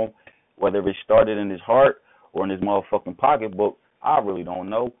working for him, whether it started in his heart or in his motherfucking pocketbook, I really don't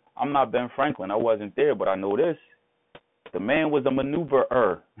know. I'm not Ben Franklin. I wasn't there, but I know this. The man was a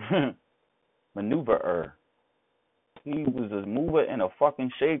maneuverer. Maneuverer. He was a mover and a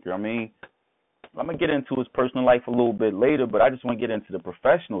fucking shaker. I mean, I'm going to get into his personal life a little bit later, but I just want to get into the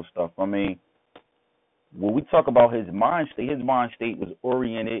professional stuff. I mean, when we talk about his mind state was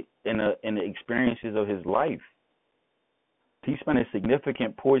oriented in the experiences of his life. He spent a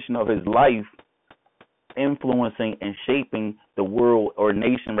significant portion of his life influencing and shaping the world, or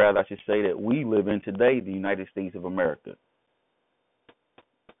nation rather, I should say, that we live in today, the United States of America.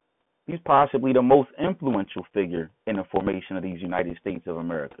 He's possibly the most influential figure in the formation of these United States of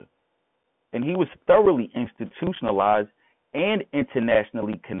America. And he was thoroughly institutionalized and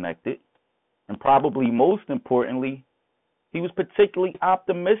internationally connected. And probably most importantly, he was particularly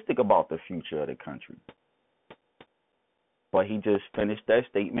optimistic about the future of the country. But he just finished that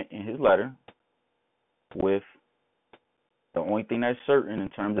statement in his letter with the only thing that's certain in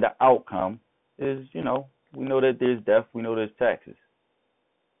terms of the outcome is, we know that there's death, we know there's taxes.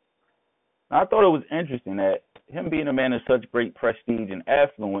 Now, I thought it was interesting that him being a man of such great prestige and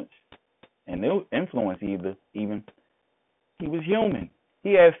affluence, and influence even, he was human.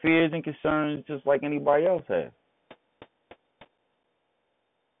 He had fears and concerns just like anybody else has.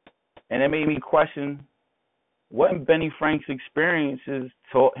 And it made me question, what in Benny Frank's experiences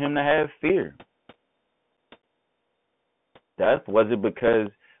taught him to have fear? Death? Was it because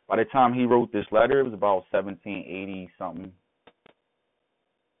by the time he wrote this letter, it was about 1780-something.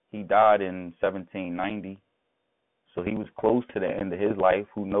 He died in 1790. So he was close to the end of his life.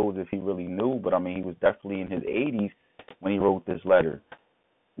 Who knows if he really knew, but I mean, he was definitely in his 80s when he wrote this letter.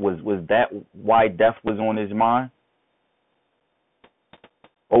 Was that why death was on his mind?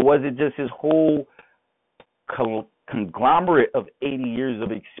 Or was it just his whole conglomerate of 80 years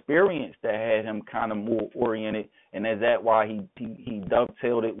of experience that had him kind of more oriented, and is that why he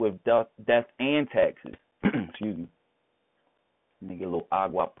dovetailed it with death and taxes? Excuse me. Let me get a little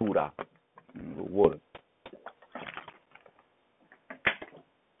agua pura, a little water.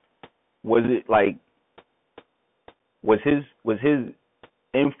 Was it like, was his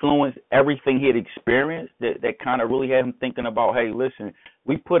influence everything he had experienced that kind of really had him thinking about, hey, listen,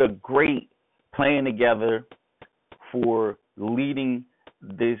 we put a great plan together for leading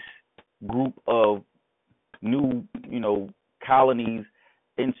this group of new, colonies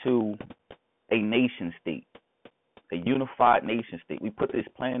into a nation state, a unified nation state. We put this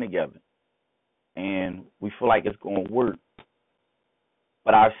plan together, and we feel like it's going to work.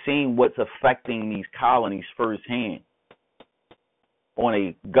 But I've seen what's affecting these colonies firsthand on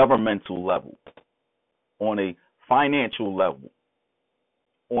a governmental level, on a financial level,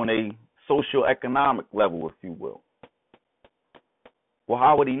 on a socio-economic level, if you will. Well,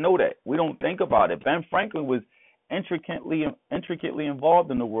 how would he know that? We don't think about it. Ben Franklin was intricately involved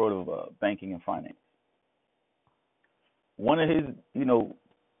in the world of banking and finance. One of his,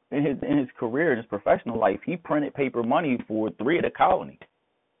 in his career, in his professional life, he printed paper money for 3 of the colonies: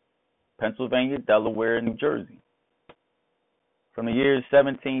 Pennsylvania, Delaware, and New Jersey. From the years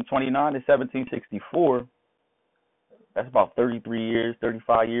 1729 to 1764, that's about 33 years,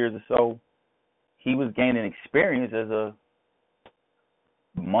 35 years or so, he was gaining experience as a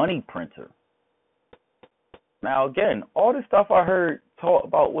money printer. Now, again, all the stuff I heard taught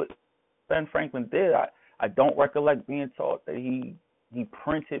about what Ben Franklin did, I don't recollect being taught that he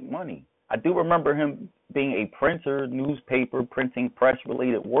printed money. I do remember him being a printer, newspaper, printing,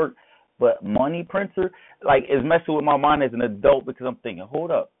 press-related work, but money printer, like, is messing with my mind as an adult because I'm thinking,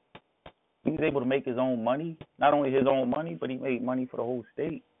 hold up. He was able to make his own money, not only his own money, but he made money for the whole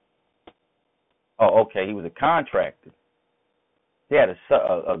state. Oh, okay, he was a contractor. He had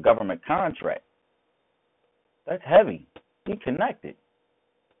a government contract. That's heavy. He connected.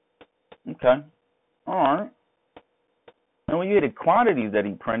 Okay. All right. And when you hear the quantities that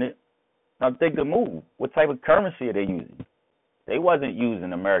he printed, now take the move. What type of currency are they using? They wasn't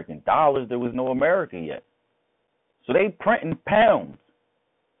using American dollars. There was no America yet. So they printing pounds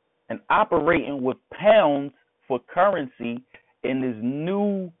and operating with pounds for currency in this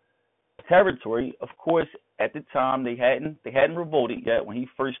new territory. Of course, at the time they hadn't revolted yet. When he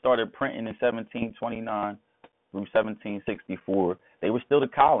first started printing in 1729 through 1764, they were still the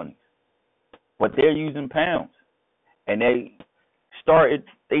colonies, but they're using pounds, and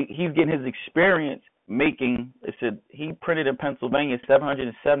he's getting his experience making. It said he printed in Pennsylvania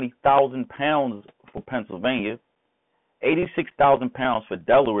 770,000 pounds for Pennsylvania, 86,000 pounds for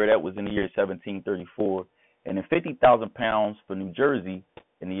Delaware. That was in the year 1734, and then 50,000 pounds for New Jersey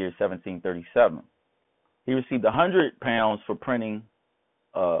in the year 1737. He received 100 pounds for printing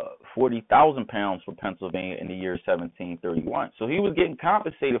 40,000 pounds for Pennsylvania in the year 1731. So he was getting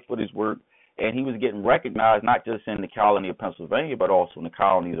compensated for this work, and he was getting recognized not just in the colony of Pennsylvania, but also in the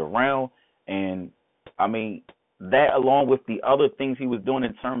colonies around. And I mean, that along with the other things he was doing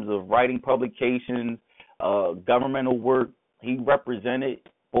in terms of writing publications, governmental work, he represented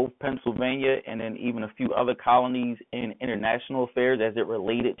both Pennsylvania and then even a few other colonies in international affairs as it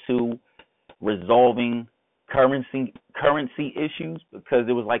related to resolving currency issues, because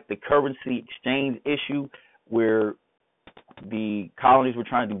it was like the currency exchange issue where the colonies were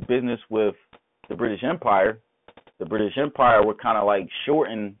trying to do business with the British Empire. The British Empire were kind of like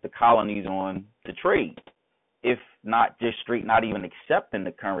shorting the colonies on the trade, if not just straight, not even accepting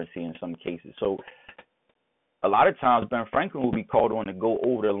the currency in some cases. So a lot of times Ben Franklin will be called on to go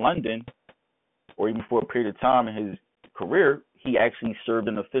over to London, or even for a period of time in his career, he actually served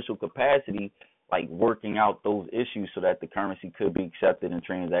in official capacity, like working out those issues so that the currency could be accepted and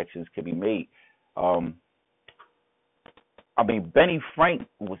transactions could be made. I mean, Benny Frank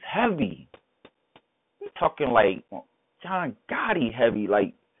was heavy. We're talking like John Gotti heavy,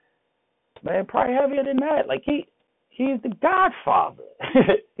 like, man, probably heavier than that. Like he is the Godfather.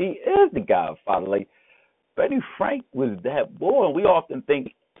 He is the Godfather. Like Benny Frank was that boy. And we often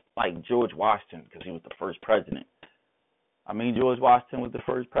think like George Washington because he was the first president. I mean, George Washington was the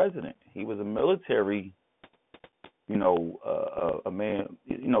first president. He was a military, a man.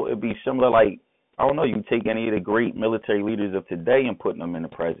 It'd be similar, like, I don't know, you take any of the great military leaders of today and put them in the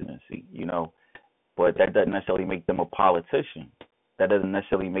presidency, but that doesn't necessarily make them a politician. That doesn't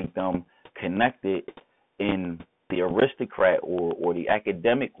necessarily make them connected in the aristocrat or the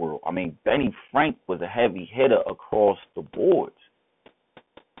academic world. I mean, Benny Frank was a heavy hitter across the boards.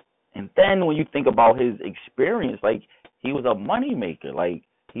 And then when you think about his experience, like, he was a money maker. Like,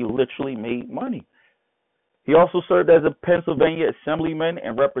 he literally made money. He also served as a Pennsylvania assemblyman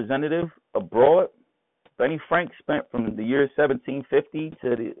and representative abroad. Benny Frank spent from the year 1750 to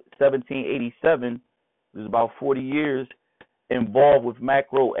 1787, it was about 40 years, involved with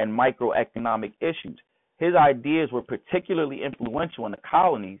macro and microeconomic issues. His ideas were particularly influential in the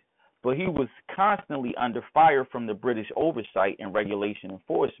colonies, but he was constantly under fire from the British oversight and regulation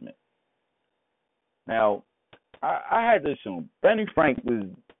enforcement. Now, I had to assume Benny Frank was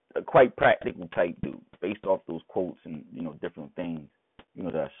a quite practical type dude, based off those quotes and different things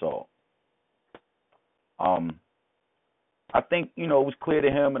that I saw. I think it was clear to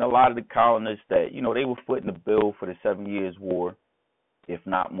him and a lot of the colonists that they were footing the bill for the 7 Years' War, if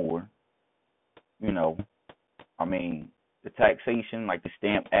not more. I mean, the taxation, like the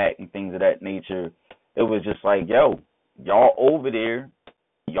Stamp Act and things of that nature, it was just like, yo, y'all over there,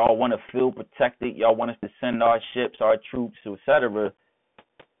 y'all want to feel protected, y'all want us to send our ships, our troops, etc.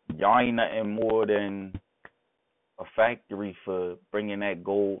 Y'all ain't nothing more than a factory for bringing that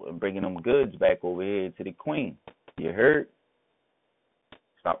gold and bringing them goods back over here to the queen. You heard?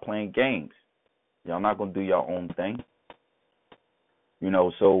 Stop playing games. Y'all not going to do your own thing.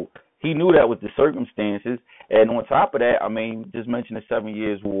 So he knew that was the circumstances. And on top of that, I mean, just mention the 7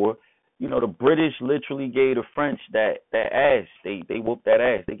 Years' War. The British literally gave the French that ass. They whooped that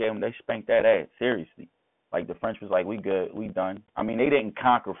ass. They spanked that ass, seriously. Like, the French was like, we good, we done. I mean, they didn't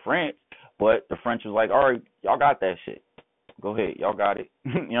conquer France, but the French was like, all right, y'all got that shit. Go ahead, y'all got it.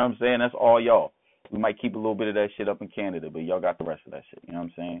 You know what I'm saying? That's all y'all. We might keep a little bit of that shit up in Canada, but y'all got the rest of that shit. You know what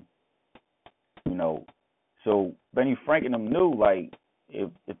I'm saying? So Benny Frank and them knew, like, if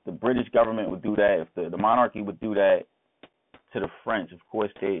the British government would do that, if the monarchy would do that to the French, of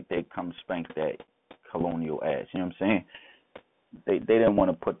course they'd come spank that colonial ass. You know what I'm saying? They didn't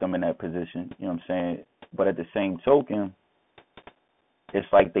want to put them in that position. You know what I'm saying? But at the same token, it's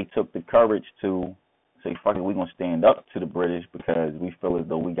like they took the courage to say, fuck it, we're going to stand up to the British because we feel as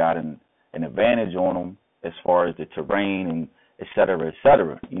though we got an advantage on them as far as the terrain and et cetera, et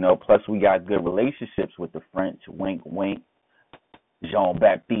cetera. Plus we got good relationships with the French, wink, wink,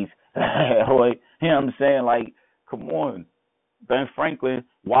 Jean-Baptiste. You know what I'm saying? Like, come on. Ben Franklin,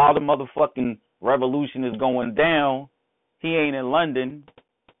 while the motherfucking revolution is going down, he ain't in London.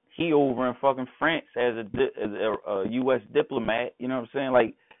 He over in fucking France as a U.S. diplomat. You know what I'm saying?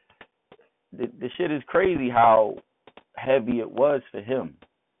 Like, the shit is crazy how heavy it was for him.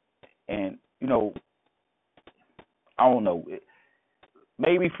 And, you know, I don't know.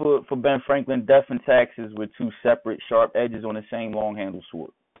 Maybe for Ben Franklin, death and taxes were two separate sharp edges on the same long-handled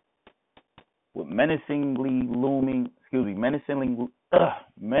sword. With menacingly,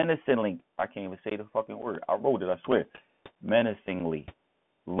 I can't even say the fucking word. I wrote it, I swear. Menacingly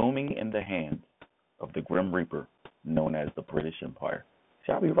looming in the hands of the Grim Reaper known as the British Empire.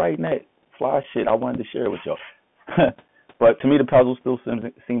 See, I be writing that fly shit. I wanted to share it with y'all. But to me, the puzzle still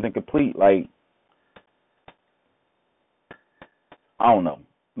seems incomplete. Like, I don't know.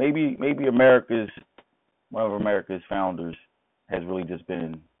 Maybe one of America's founders has really just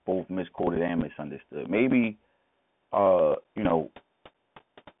been both misquoted and misunderstood. Maybe, you know,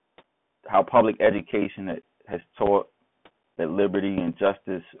 how public education has taught that liberty and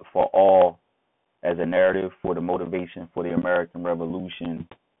justice for all as a narrative for the motivation for the American Revolution,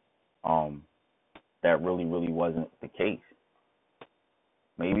 that really wasn't the case.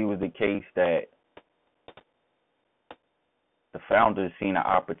 Maybe it was the case that the founders seen an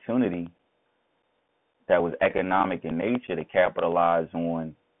opportunity that was economic in nature to capitalize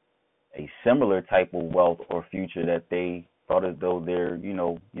on a similar type of wealth or future that they thought as though their, you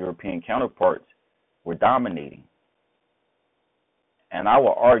know, European counterparts were dominating. And I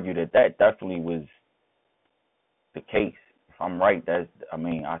will argue that definitely was the case. If I'm right, I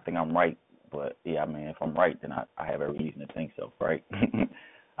think I'm right. But yeah, I mean, if I'm right, then I have every reason to think so, right?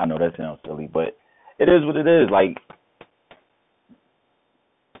 I know that sounds silly, but it is what it is. Like,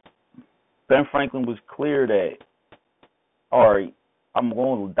 Ben Franklin was clear that, all right, I'm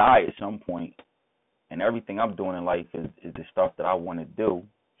going to die at some point, and everything I'm doing in life is the stuff that I want to do.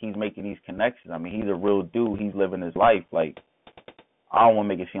 He's making these connections. I mean, he's a real dude. He's living his life. Like, I don't want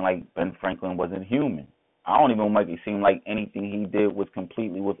to make it seem like Ben Franklin wasn't human. I don't even make it seem like anything he did was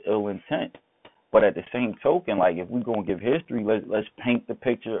completely with ill intent. But at the same token, like, if we're going to give history, let's paint the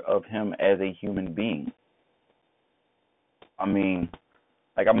picture of him as a human being. I mean,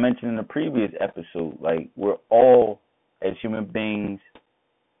 like I mentioned in the previous episode, like, we're all, as human beings,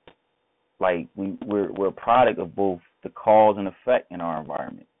 like, we're a product of both the cause and effect in our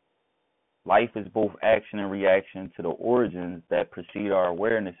environment. Life is both action and reaction to the origins that precede our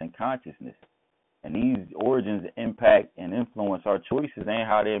awareness and consciousness. And these origins impact and influence our choices and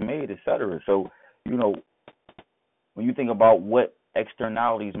how they're made, etc. So, you know, when you think about what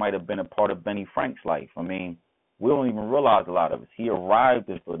externalities might have been a part of Benny Frank's life, I mean, we don't even realize a lot of it. He arrived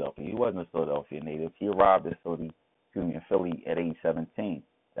in Philadelphia. He wasn't a Philadelphia native. He arrived in Philly at age 17.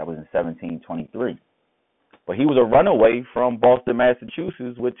 That was in 1723. But he was a runaway from Boston,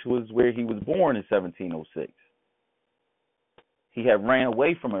 Massachusetts, which was where he was born in 1706. He had ran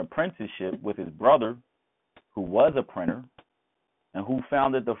away from an apprenticeship with his brother, who was a printer, and who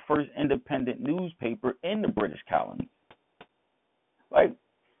founded the first independent newspaper in the British colonies. Like,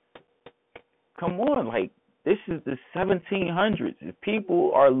 come on, like, this is the 1700s. If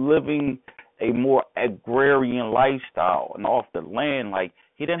people are living a more agrarian lifestyle and off the land, like,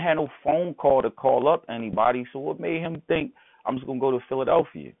 he didn't have no phone call to call up anybody, so what made him think, I'm just going to go to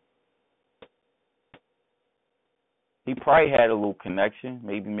Philadelphia? He probably had a little connection,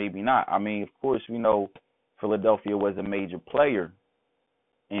 maybe not. I mean, of course, we know Philadelphia was a major player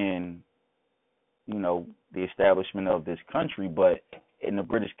in, you know, the establishment of this country, but in the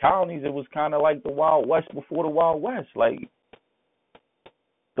British colonies, it was kind of like the Wild West before the Wild West. Like,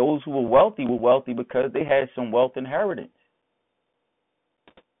 those who were wealthy because they had some wealth inheritance.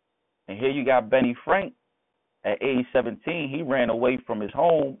 And here you got Benny Frank at age 17. He ran away from his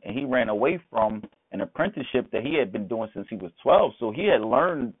home, and he ran away from an apprenticeship that he had been doing since he was 12. So he had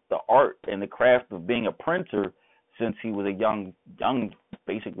learned the art and the craft of being a printer since he was a young,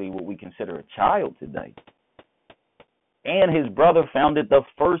 basically what we consider a child today. And his brother founded the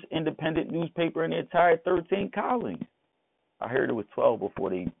first independent newspaper in the entire 13 colonies. I heard it was 12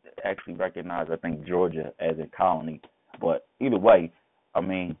 before they actually recognized, I think, Georgia as a colony. But either way, I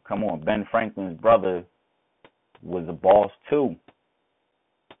mean, come on, Ben Franklin's brother was a boss too.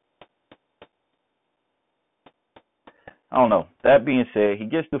 I don't know. That being said, he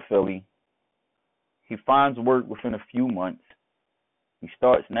gets to Philly. He finds work within a few months. He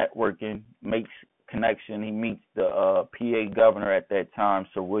starts networking, makes connection. He meets the PA governor at that time,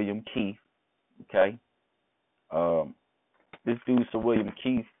 Sir William Keith. Okay. This dude, Sir William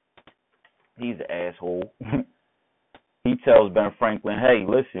Keith, he's an asshole. He tells Ben Franklin, hey,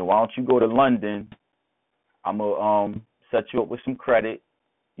 listen, why don't you go to London? I'm going to set you up with some credit,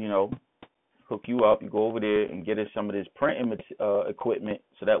 you know, hook you up. You go over there and get us some of this printing equipment,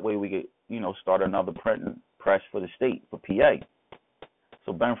 so that way we could, you know, start another printing press for the state, for PA.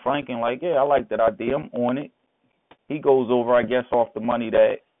 So Ben Franklin, like, yeah, I like that idea. I'm on it. He goes over, I guess, off the money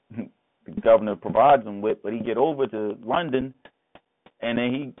that the governor provides him with, but he get over to London, and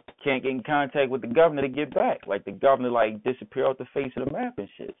then he can't get in contact with the governor to get back. Like, the governor, like, disappear off the face of the map and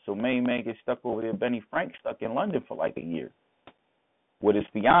shit. So main man gets stuck over there. Benny Frank stuck in London for like a year with his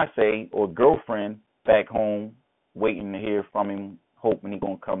fiance or girlfriend back home, waiting to hear from him, hoping he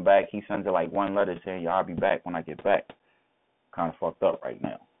gonna come back. He sends her like one letter saying, "Yeah, I'll be back when I get back." Kind of fucked up right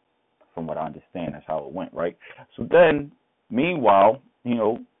now, from what I understand. That's how it went, right? So then, meanwhile, you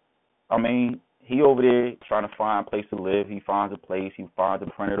know, I mean, he over there trying to find a place to live. He finds a place. He finds a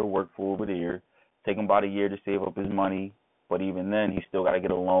printer to work for over there. Take him about a year to save up his money, but even then, he still got to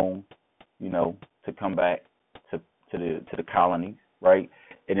get a loan, you know, to come back to the colonies, right?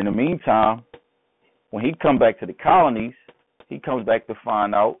 And in the meantime, when he come back to the colonies, he comes back to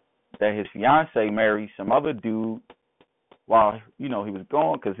find out that his fiance married some other dude while, you know, he was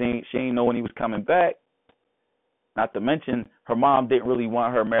gone, because she ain't know when he was coming back. Not to mention, her mom didn't really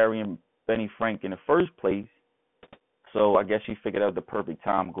want her marrying Benny Frank in the first place. So I guess she figured out the perfect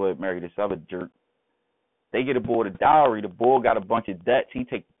time to go ahead and marry this other jerk. They get aboard a dowry. The boy got a bunch of debts. He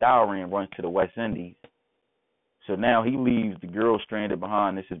takes the dowry and runs to the West Indies. So now he leaves the girl stranded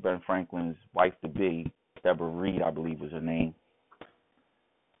behind. This is Ben Franklin's wife-to-be, Deborah Reed, I believe was her name.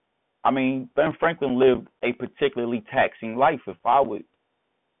 I mean, Ben Franklin lived a particularly taxing life. If I would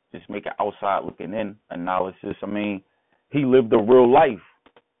just make an outside looking in analysis, I mean, he lived a real life.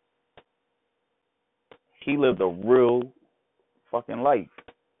 He lived a real fucking life.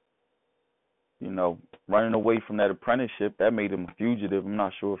 You know, running away from that apprenticeship, that made him a fugitive. I'm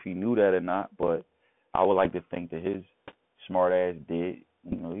not sure if he knew that or not, but I would like to think that his smart ass did.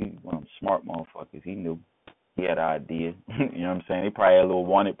 You know, he's one of them smart motherfuckers. He knew. He had an idea. You know what I'm saying? They probably had little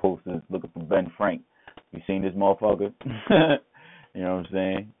wanted posters looking for Ben Frank. You seen this motherfucker? You know what I'm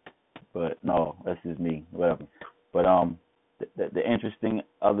saying? But no, that's just me. Whatever. But the interesting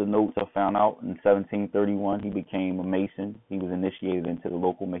other notes I found out, in 1731 he became a Mason. He was initiated into the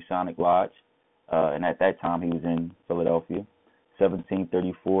local Masonic Lodge, and at that time he was in Philadelphia.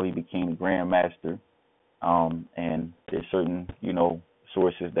 1734 he became a Grand Master, and there's certain, you know,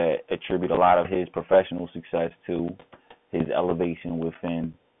 sources that attribute a lot of his professional success to his elevation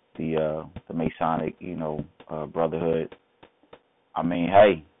within the Masonic, you know, brotherhood. I mean,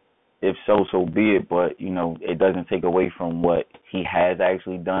 hey, if so, so be it. But, you know, it doesn't take away from what he has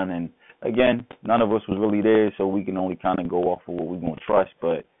actually done. And again, none of us was really there, so we can only kind of go off of what we're going to trust.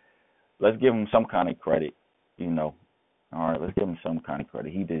 But let's give him some kind of credit, you know. All right, let's give him some kind of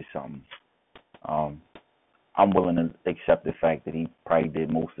credit. He did something. I'm willing to accept the fact that he probably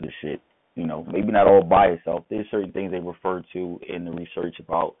did most of the shit. You know, maybe not all by himself. There's certain things they refer to in the research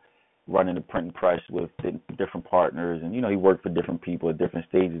about running the printing press with different partners. And, you know, he worked for different people at different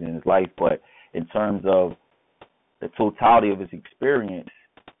stages in his life. But in terms of the totality of his experience,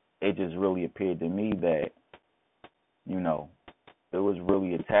 it just really appeared to me that, you know, it was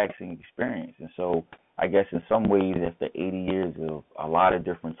really a taxing experience. And so I guess in some ways, after 80 years of a lot of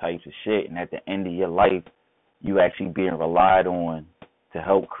different types of shit, and at the end of your life, you actually being relied on to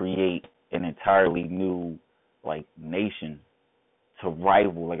help create an entirely new, like, nation to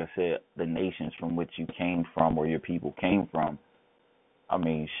rival, like I said, the nations from which you came from or your people came from. I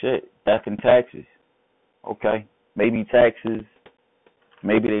mean, shit, death and taxes. Okay, maybe taxes,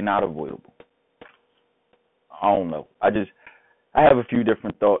 maybe they're not avoidable. I don't know. I have a few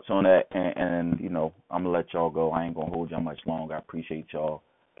different thoughts on that, and you know, I'm going to let y'all go. I ain't going to hold y'all much longer. I appreciate y'all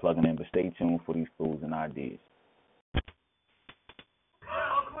plugging in, but stay tuned for these clues and ideas.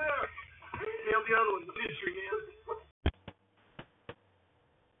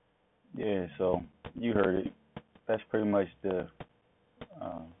 Yeah, so you heard it. That's pretty much the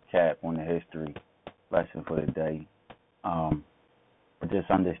cap on the history lesson for the day. But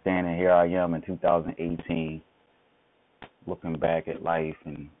just understanding, here I am in 2018, looking back at life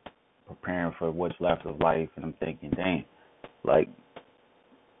and preparing for what's left of life, and I'm thinking, damn, like,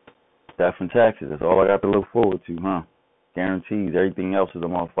 death and taxes, that's all I got to look forward to, huh? Guarantees. Everything else is a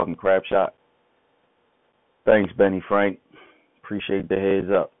motherfucking crap shot. Thanks, Benny Frank. Appreciate the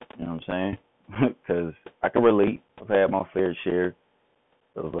heads up. You know what I'm saying? Because I can relate. I've had my fair share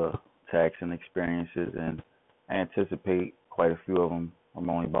of taxing experiences, and I anticipate quite a few of them. I'm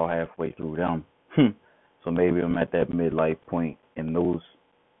only about halfway through them. So maybe I'm at that midlife point in those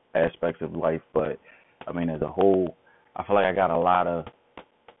aspects of life. But I mean, as a whole, I feel like I got a lot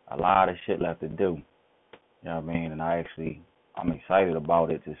of shit left to do. You know what I mean? And I'm excited about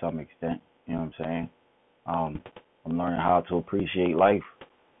it to some extent. You know what I'm saying? I'm learning how to appreciate life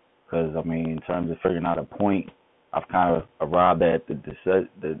because, I mean, in terms of figuring out a point, I've kind of arrived at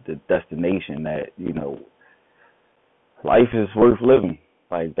the destination that, you know, life is worth living.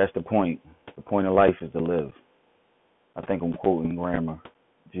 Like, that's the point. The point of life is to live. I think I'm quoting Grammar,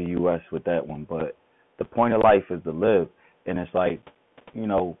 GUS with that one, but the point of life is to live. And it's like, you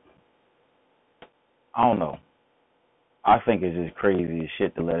know, I don't know. I think it's just crazy as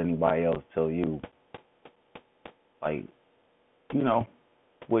shit to let anybody else tell you, like, you know,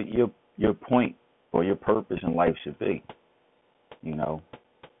 what your point or your purpose in life should be, you know.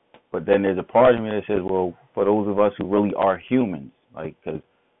 But then there's a part of me that says, well, for those of us who really are humans, like, because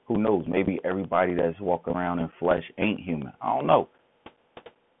who knows, maybe everybody that's walking around in flesh ain't human. I don't know.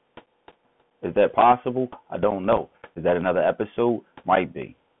 Is that possible? I don't know. Is that another episode? Might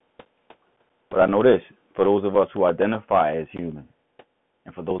be. But I know this, for those of us who identify as human,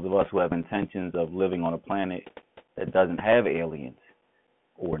 and for those of us who have intentions of living on a planet that doesn't have aliens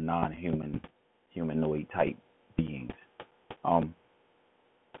or non-human, humanoid type beings,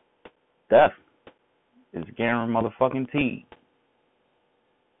 death is guaranteed.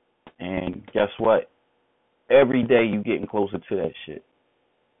 And guess what? Every day you getting closer to that shit.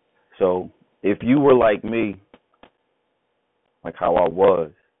 So if you were like me, like how I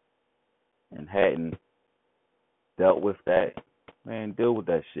was, and hadn't dealt with that, man, deal with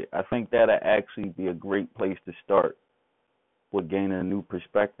that shit. I think that'd actually be a great place to start with gaining a new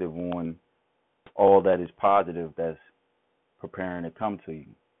perspective on all that is positive that's preparing to come to you.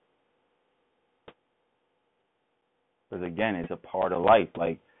 Because again, it's a part of life.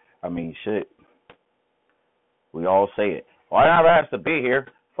 Like, I mean, shit. We all say it. Well, I never asked to be here.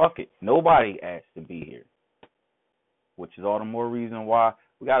 Fuck it. Nobody asked to be here. Which is all the more reason why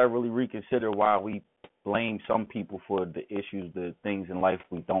we got to really reconsider why we blame some people for the issues, the things in life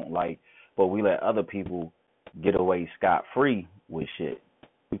we don't like, but we let other people get away scot-free with shit.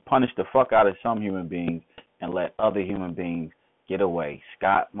 We punish the fuck out of some human beings and let other human beings get away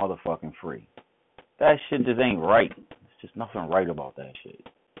scot-motherfucking free. That shit just ain't right. There's just nothing right about that shit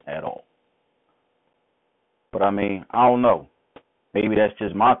at all. But I mean, I don't know. Maybe that's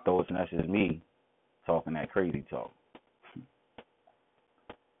just my thoughts and that's just me talking that crazy talk.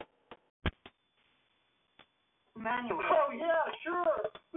 Manual. Oh, yeah, sure.